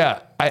out. Yeah.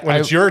 When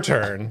it's your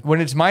turn.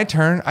 When it's my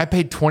turn, I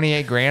paid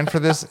 $28,000 for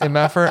this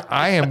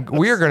MFR.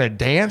 We are going to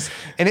dance,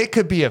 and it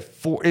could be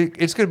it's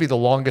going to be the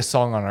longest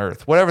song on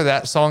earth. Whatever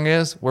that song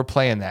is, we're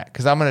playing that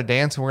because I'm going to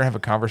dance and we're going to have a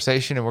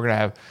conversation and we're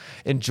going to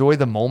enjoy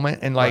the moment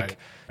and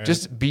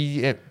just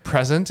be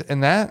present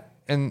in that.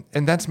 And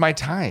that's my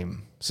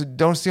time. So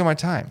don't steal my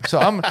time. So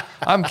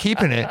I'm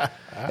keeping it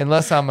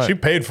unless She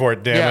paid for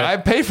it, damn it. Yeah, I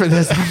paid for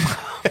this.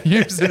 I'm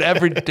using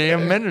every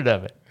damn minute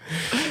of it.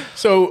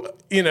 So,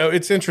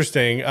 it's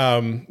interesting.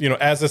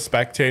 As a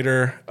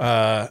spectator,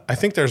 I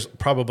think there's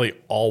probably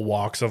all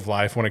walks of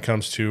life when it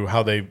comes to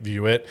how they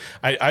view it.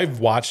 I've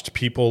watched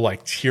people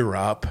like tear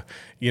up,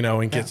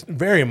 and get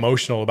very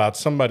emotional about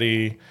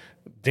somebody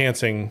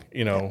dancing,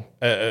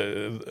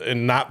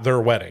 and not their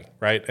wedding,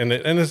 right?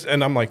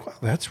 And I'm like, wow,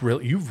 that's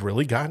really, you've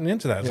really gotten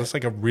into that. That's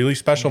like a really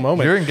special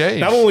moment. You're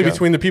engaged, not only yeah.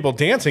 between the people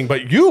dancing,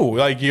 but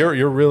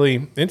you're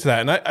really into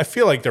that. And I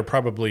feel like they're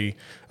probably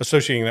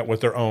associating that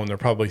with their own. They're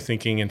probably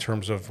thinking in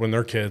terms of when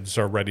their kids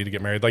are ready to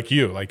get married, like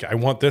you. Like, I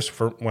want this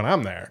for when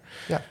I'm there.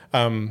 Yeah.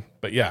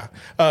 But yeah,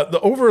 the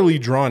overly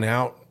drawn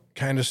out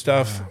kind of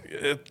stuff,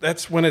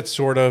 that's when it's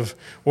sort of,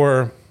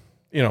 or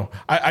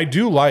I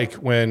do like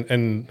when,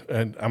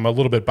 and I'm a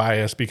little bit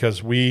biased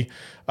because we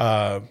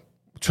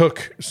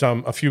took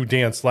a few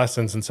dance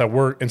lessons and said,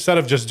 instead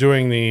of just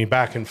doing the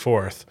back and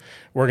forth,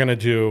 we're going to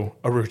do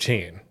a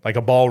routine, like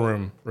a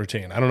ballroom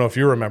routine. I don't know if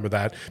you remember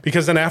that,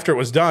 because then after it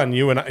was done,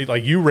 you and I,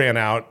 like, you ran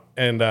out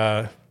and,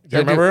 do you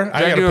remember?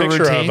 I got a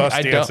picture of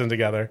us dancing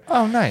together.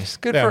 Oh, nice.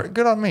 Good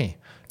on me.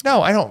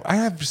 No, I don't. I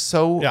have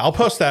so. Yeah, I'll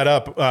post that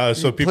up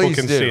so people Please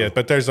can do. see it.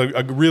 But there's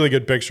a really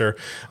good picture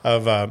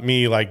of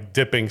me like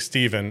dipping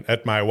Steven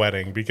at my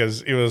wedding,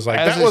 because it was like,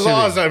 As that it was should be.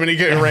 awesome. And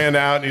he ran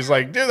out and he's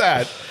like, do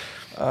that.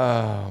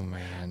 Oh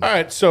man. All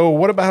right. So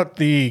what about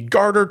the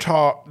garter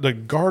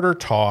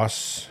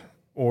toss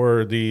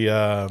or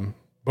the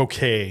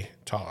bouquet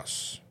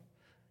toss?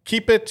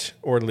 Keep it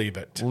or leave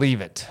it?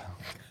 Leave it.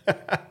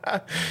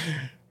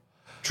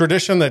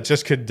 Tradition that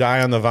just could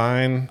die on the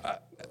vine.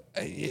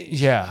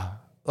 Yeah.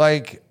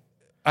 Like,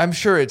 I'm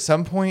sure at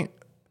some point,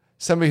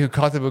 somebody who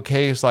caught the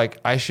bouquet is like,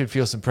 I should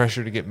feel some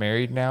pressure to get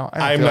married now.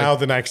 I'm now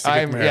the next to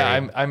get married.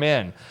 Yeah, I'm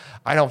in.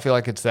 I don't feel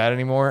like it's that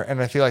anymore.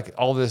 And I feel like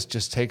all this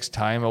just takes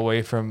time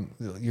away from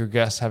your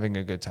guests having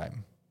a good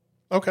time.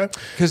 Okay.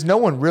 Because no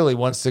one really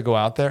wants to go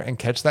out there and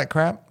catch that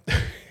crap.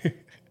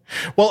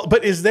 Well,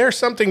 but is there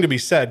something to be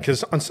said?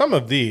 Because on some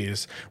of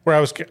these, where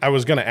I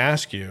was going to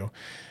ask you,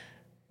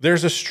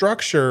 there's a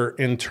structure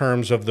in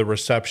terms of the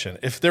reception.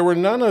 If there were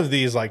none of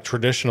these like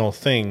traditional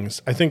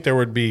things, I think there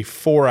would be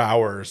 4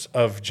 hours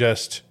of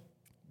just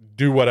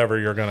do whatever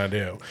you're going to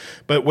do.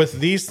 But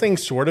with these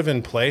things sort of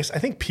in place, I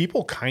think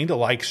people kind of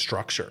like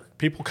structure.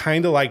 People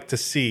kind of like to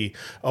see,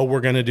 oh, we're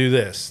going to do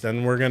this.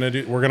 Then we're going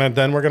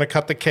to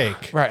cut the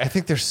cake. Right. I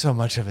think there's so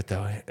much of it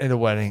though in a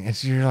wedding.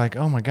 It's you're like,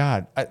 oh my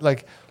God.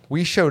 Like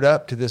we showed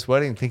up to this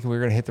wedding thinking we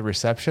were going to hit the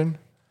reception.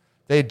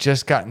 They had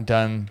just gotten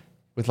done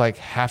with like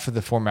half of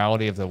the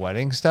formality of the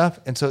wedding stuff.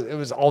 And so it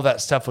was all that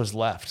stuff was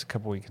left a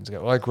couple weekends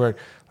ago.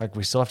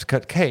 We still have to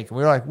cut cake.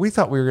 And we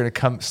thought we were going to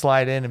come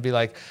slide in and be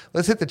like,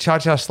 let's hit the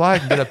cha-cha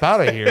slide and get up out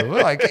of here.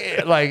 We're like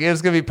it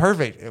was going to be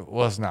perfect. It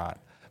was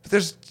not. But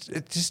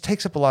it just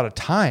takes up a lot of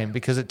time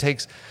because it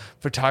takes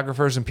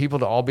photographers and people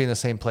to all be in the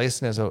same place.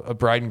 And as a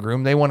bride and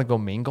groom, they want to go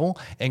mingle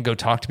and go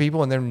talk to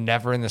people, and they're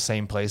never in the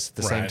same place at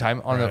the same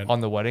time on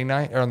the wedding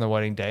night or on the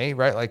wedding day,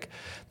 right? Like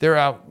they're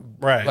out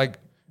like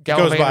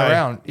gallivanting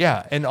around.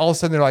 Yeah. And all of a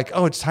sudden they're like,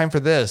 oh, it's time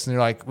for this. And they're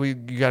like, you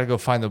got to go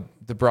find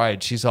the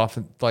bride. She's off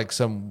like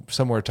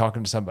somewhere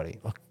talking to somebody.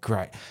 Oh,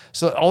 great.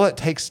 So all that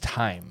takes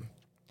time.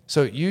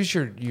 So use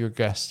your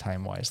guest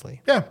time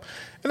wisely. Yeah.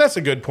 And that's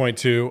a good point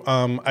too.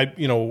 I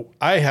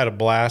had a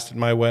blast at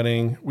my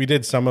wedding. We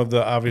did some of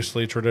the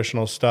obviously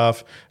traditional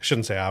stuff. I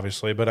shouldn't say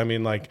obviously, but I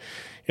mean, like,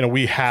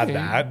 we had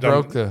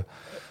that.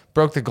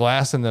 Broke the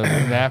glass in the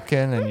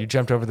napkin and you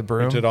jumped over the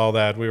broom. We did all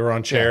that. We were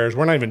on chairs. Yeah.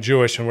 We're not even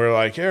Jewish, and we're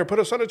like, here, put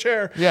us on a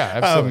chair. Yeah,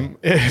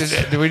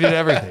 absolutely. We did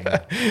everything.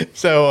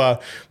 So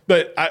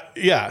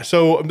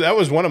that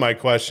was one of my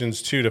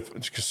questions too,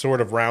 to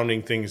sort of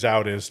rounding things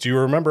out is, do you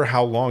remember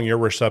how long your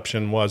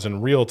reception was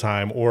in real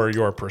time or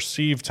your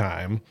perceived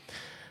time?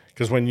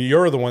 Because when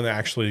you're the one that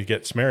actually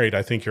gets married,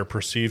 I think your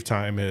perceived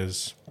time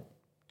is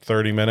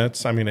 30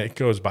 minutes. I mean, it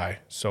goes by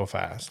so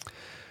fast.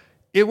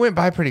 It went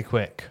by pretty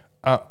quick.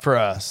 For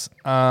us,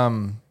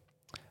 I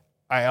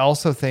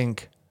also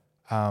think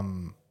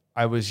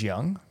I was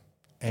young,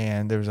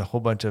 and there was a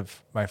whole bunch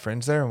of my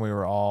friends there, and we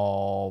were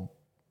all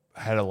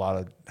had a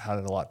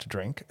lot to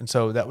drink, and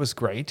so that was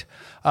great.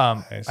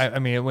 Nice. I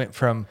mean, it went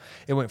from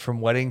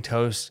wedding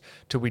toast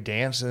to we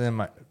danced, and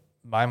then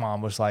my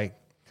mom was like,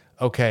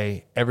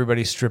 "Okay,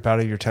 everybody strip out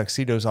of your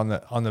tuxedos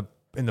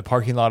in the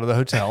parking lot of the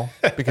hotel,"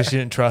 because she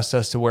didn't trust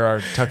us to wear our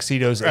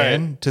tuxedos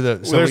in to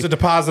the. So there's a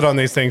deposit on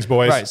these things,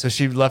 boys. Right. So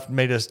she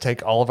made us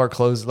take all of our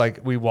clothes. Like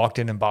we walked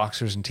in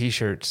boxers and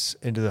t-shirts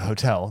into the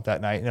hotel that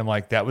night. And I'm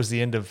like, that was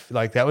the end of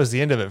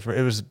it.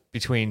 It was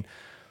between,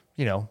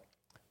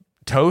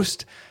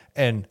 toast,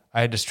 and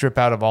I had to strip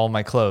out of all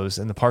my clothes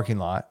in the parking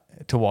lot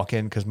to walk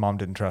in because Mom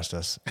didn't trust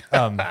us.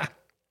 But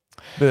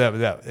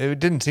it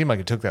didn't seem like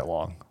it took that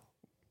long.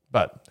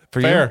 But for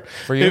you,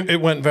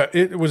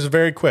 it was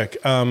very quick.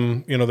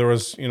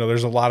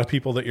 There's a lot of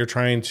people that you're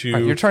trying to.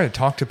 You're trying to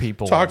talk to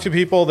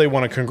people. They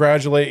want to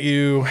congratulate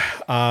you,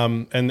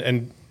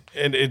 and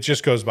it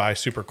just goes by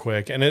super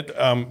quick. And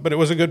but it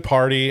was a good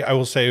party. I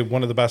will say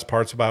one of the best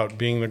parts about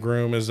being the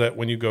groom is that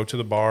when you go to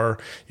the bar,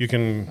 you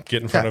can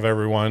get in front of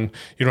everyone.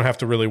 You don't have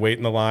to really wait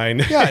in the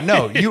line. Yeah,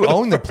 no, you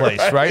own the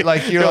place, right?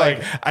 Like you're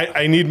like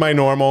I need my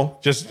normal.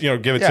 Just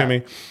give it to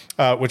me.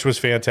 Which was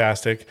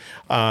fantastic.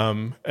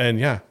 So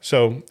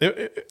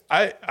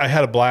I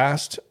had a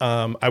blast.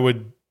 I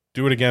would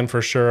do it again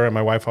for sure. And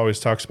my wife always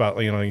talks about,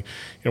 when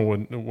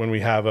we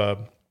have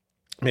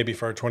maybe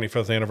for our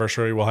 25th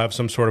anniversary, we'll have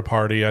some sort of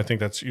party. I think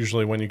that's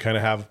usually when you kind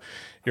of have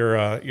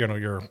your,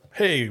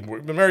 hey,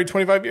 we've been married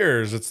 25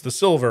 years. It's the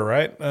silver,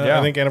 right? Yeah.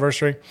 I think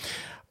anniversary.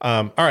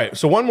 All right.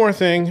 So one more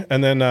thing,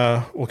 and then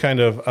we'll kind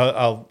of,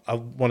 I'll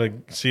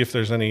want to see if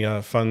there's any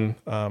fun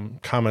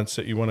comments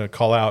that you want to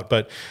call out,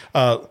 but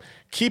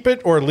keep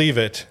it or leave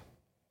it,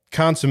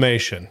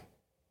 consummation.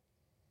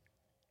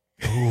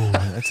 Ooh,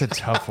 that's a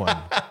tough one.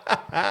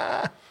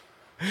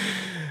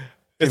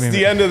 It's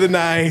the end of the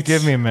night.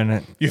 Give me a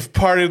minute. You've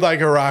partied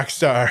like a rock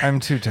star I'm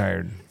too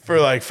tired. for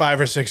like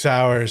 5 or 6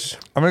 hours.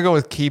 I'm going to go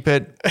with keep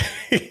it,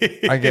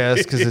 I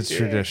guess, because it's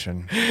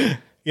tradition.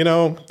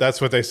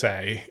 That's what they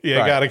say. You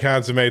Right. got to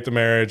consummate the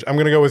marriage. I'm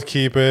going to go with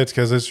keep it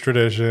because it's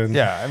tradition.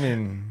 Yeah, I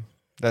mean,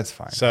 that's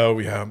fine. So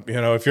yeah,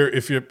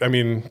 if you're, I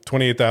mean,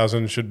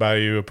 28,000 should buy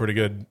you a pretty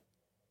good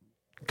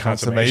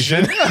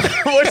consummation.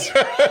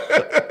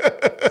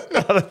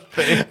 Not a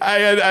thing.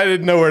 I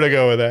didn't know where to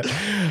go with that.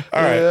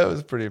 All right. Yeah, that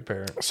was pretty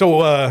apparent.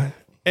 So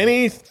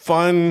any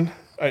fun?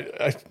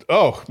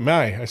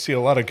 I see a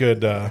lot of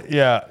good.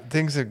 Yeah,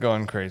 things are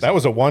going crazy. That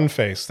was a one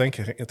face.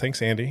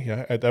 Thanks, Andy.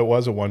 Yeah, that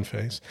was a one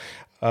face.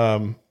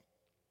 A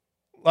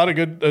lot of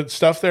good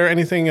stuff there.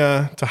 Anything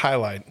to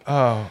highlight?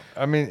 Oh,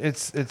 I mean,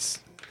 it's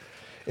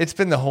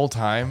been the whole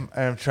time.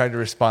 And I've tried to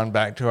respond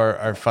back to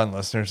our fun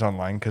listeners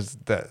online because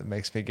that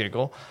makes me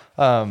giggle.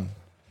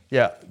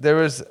 Yeah, there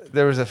was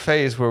a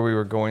phase where we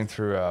were going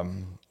through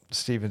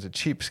Steven's a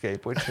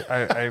cheapskate, which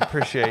I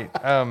appreciate.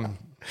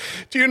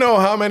 Do you know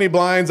how many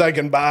blinds I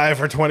can buy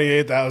for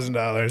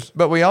 $28,000?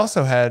 But we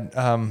also had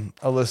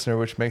a listener,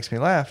 which makes me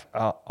laugh,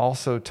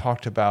 also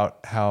talked about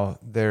how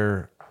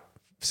their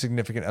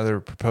significant other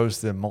proposed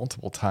to them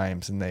multiple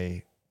times and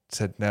they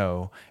said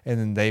no, and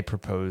then they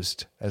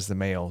proposed as the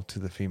male to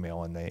the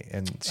female,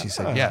 and she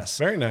said yes.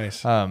 Very nice.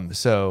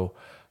 So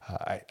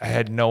I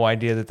had no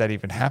idea that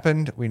even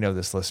happened. We know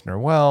this listener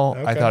well.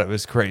 Okay. I thought it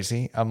was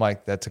crazy. I'm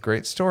like, that's a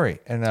great story,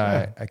 and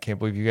I can't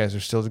believe you guys are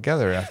still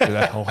together after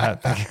that whole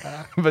thing.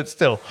 But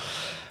still,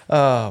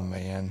 oh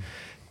man,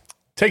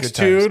 Takes good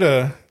two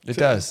times. to It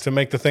does to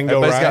make the thing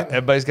go right.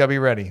 Everybody's got to be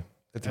ready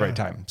at the right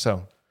time.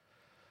 So.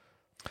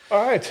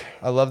 All right.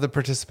 I love the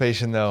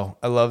participation, though.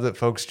 I love that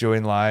folks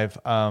join live.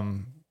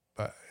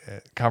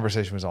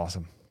 Conversation was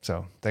awesome.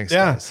 So thanks,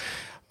 guys.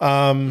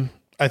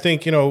 I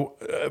think,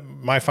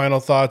 my final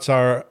thoughts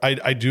are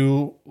I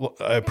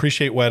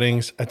appreciate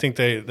weddings. I think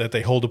that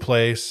they hold a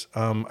place.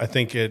 I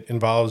think it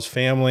involves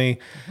family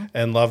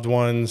and loved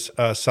ones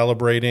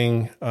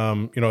celebrating,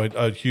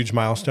 a huge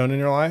milestone in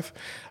your life.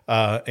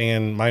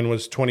 And mine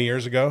was 20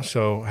 years ago.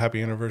 So happy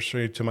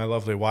anniversary to my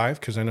lovely wife,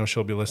 because I know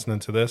she'll be listening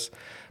to this.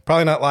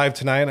 Probably not live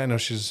tonight. I know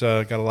she's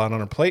got a lot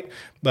on her plate.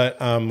 But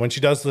when she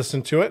does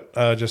listen to it,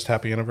 just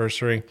happy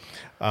anniversary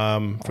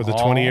for the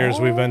 20 years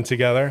we've been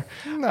together.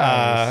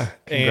 Nice.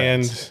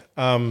 And,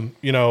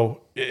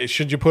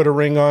 should you put a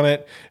ring on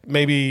it,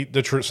 maybe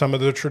some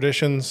of the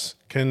traditions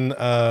can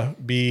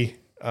be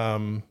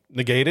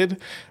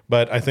negated.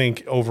 But I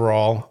think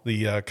overall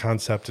the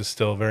concept is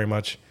still very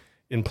much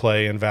in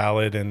play and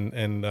valid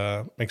and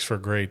makes for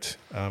great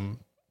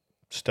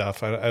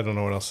stuff. I don't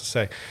know what else to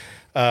say.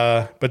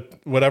 But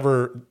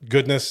whatever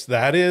goodness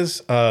that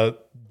is,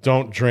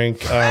 don't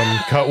drink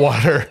cut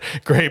water,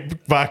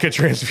 grape vodka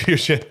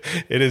transfusion.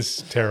 It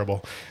is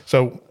terrible.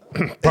 So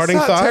parting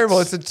it's not thoughts? terrible.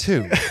 It's a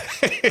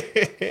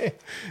 2.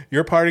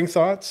 Your parting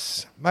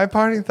thoughts? My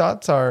parting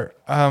thoughts are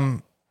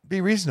be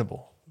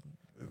reasonable.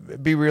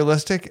 Be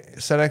realistic.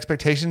 Set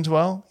expectations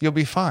well. You'll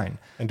be fine.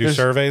 And do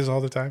surveys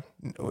all the time?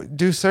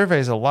 Do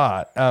surveys a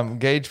lot.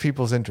 Gauge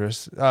people's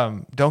interests.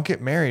 Don't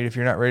get married if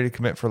you're not ready to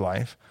commit for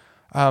life.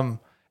 And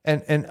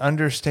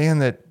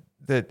understand that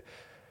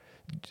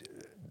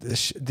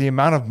the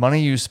amount of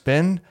money you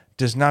spend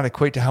does not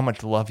equate to how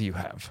much love you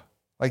have.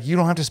 Like, you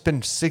don't have to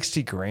spend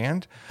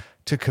 $60,000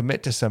 to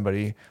commit to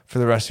somebody for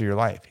the rest of your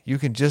life. You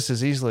can just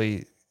as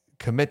easily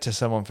commit to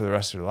someone for the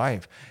rest of your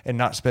life and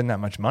not spend that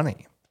much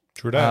money.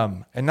 True that.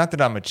 And not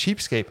that I'm a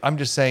cheapskate. I'm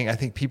just saying I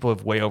think people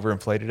have way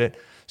overinflated it.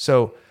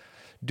 So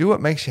do what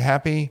makes you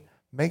happy.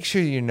 Make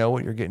sure you know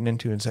what you're getting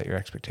into and set your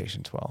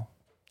expectations well.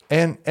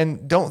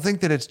 And don't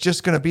think that it's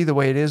just going to be the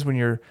way it is when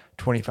you're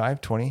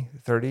 25, 20,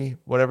 30,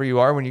 whatever you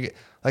are. When you get,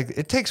 like,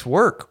 it takes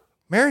work.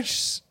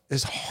 Marriage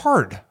is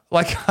hard.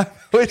 Like,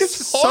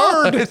 it's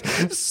hard.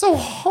 It's so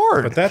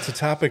hard. But that's a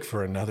topic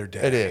for another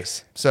day. It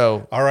is.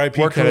 So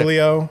R.I.P.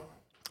 Coolio.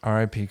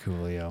 R.I.P.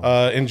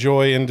 Coolio.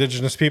 Enjoy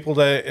Indigenous People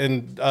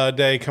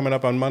Day coming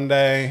up on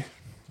Monday.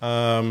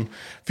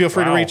 Feel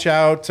free to reach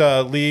out,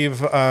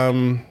 leave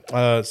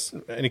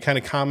any kind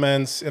of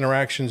comments,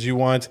 interactions you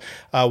want.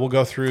 We'll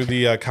go through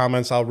the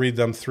comments. I'll read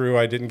them through.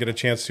 I didn't get a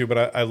chance to,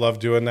 but I love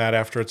doing that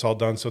after it's all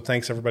done. So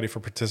thanks, everybody, for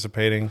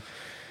participating.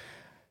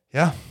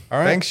 Yeah. All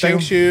right.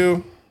 Thanks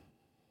you.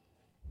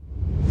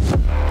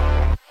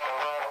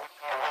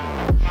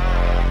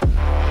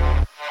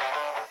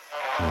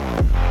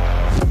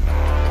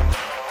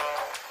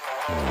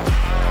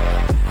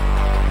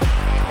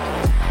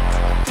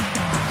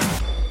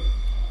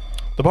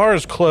 The bar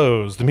is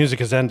closed. The music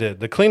has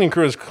ended. The cleaning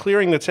crew is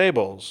clearing the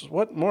tables.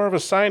 What more of a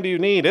sign do you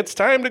need? It's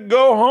time to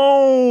go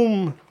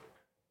home.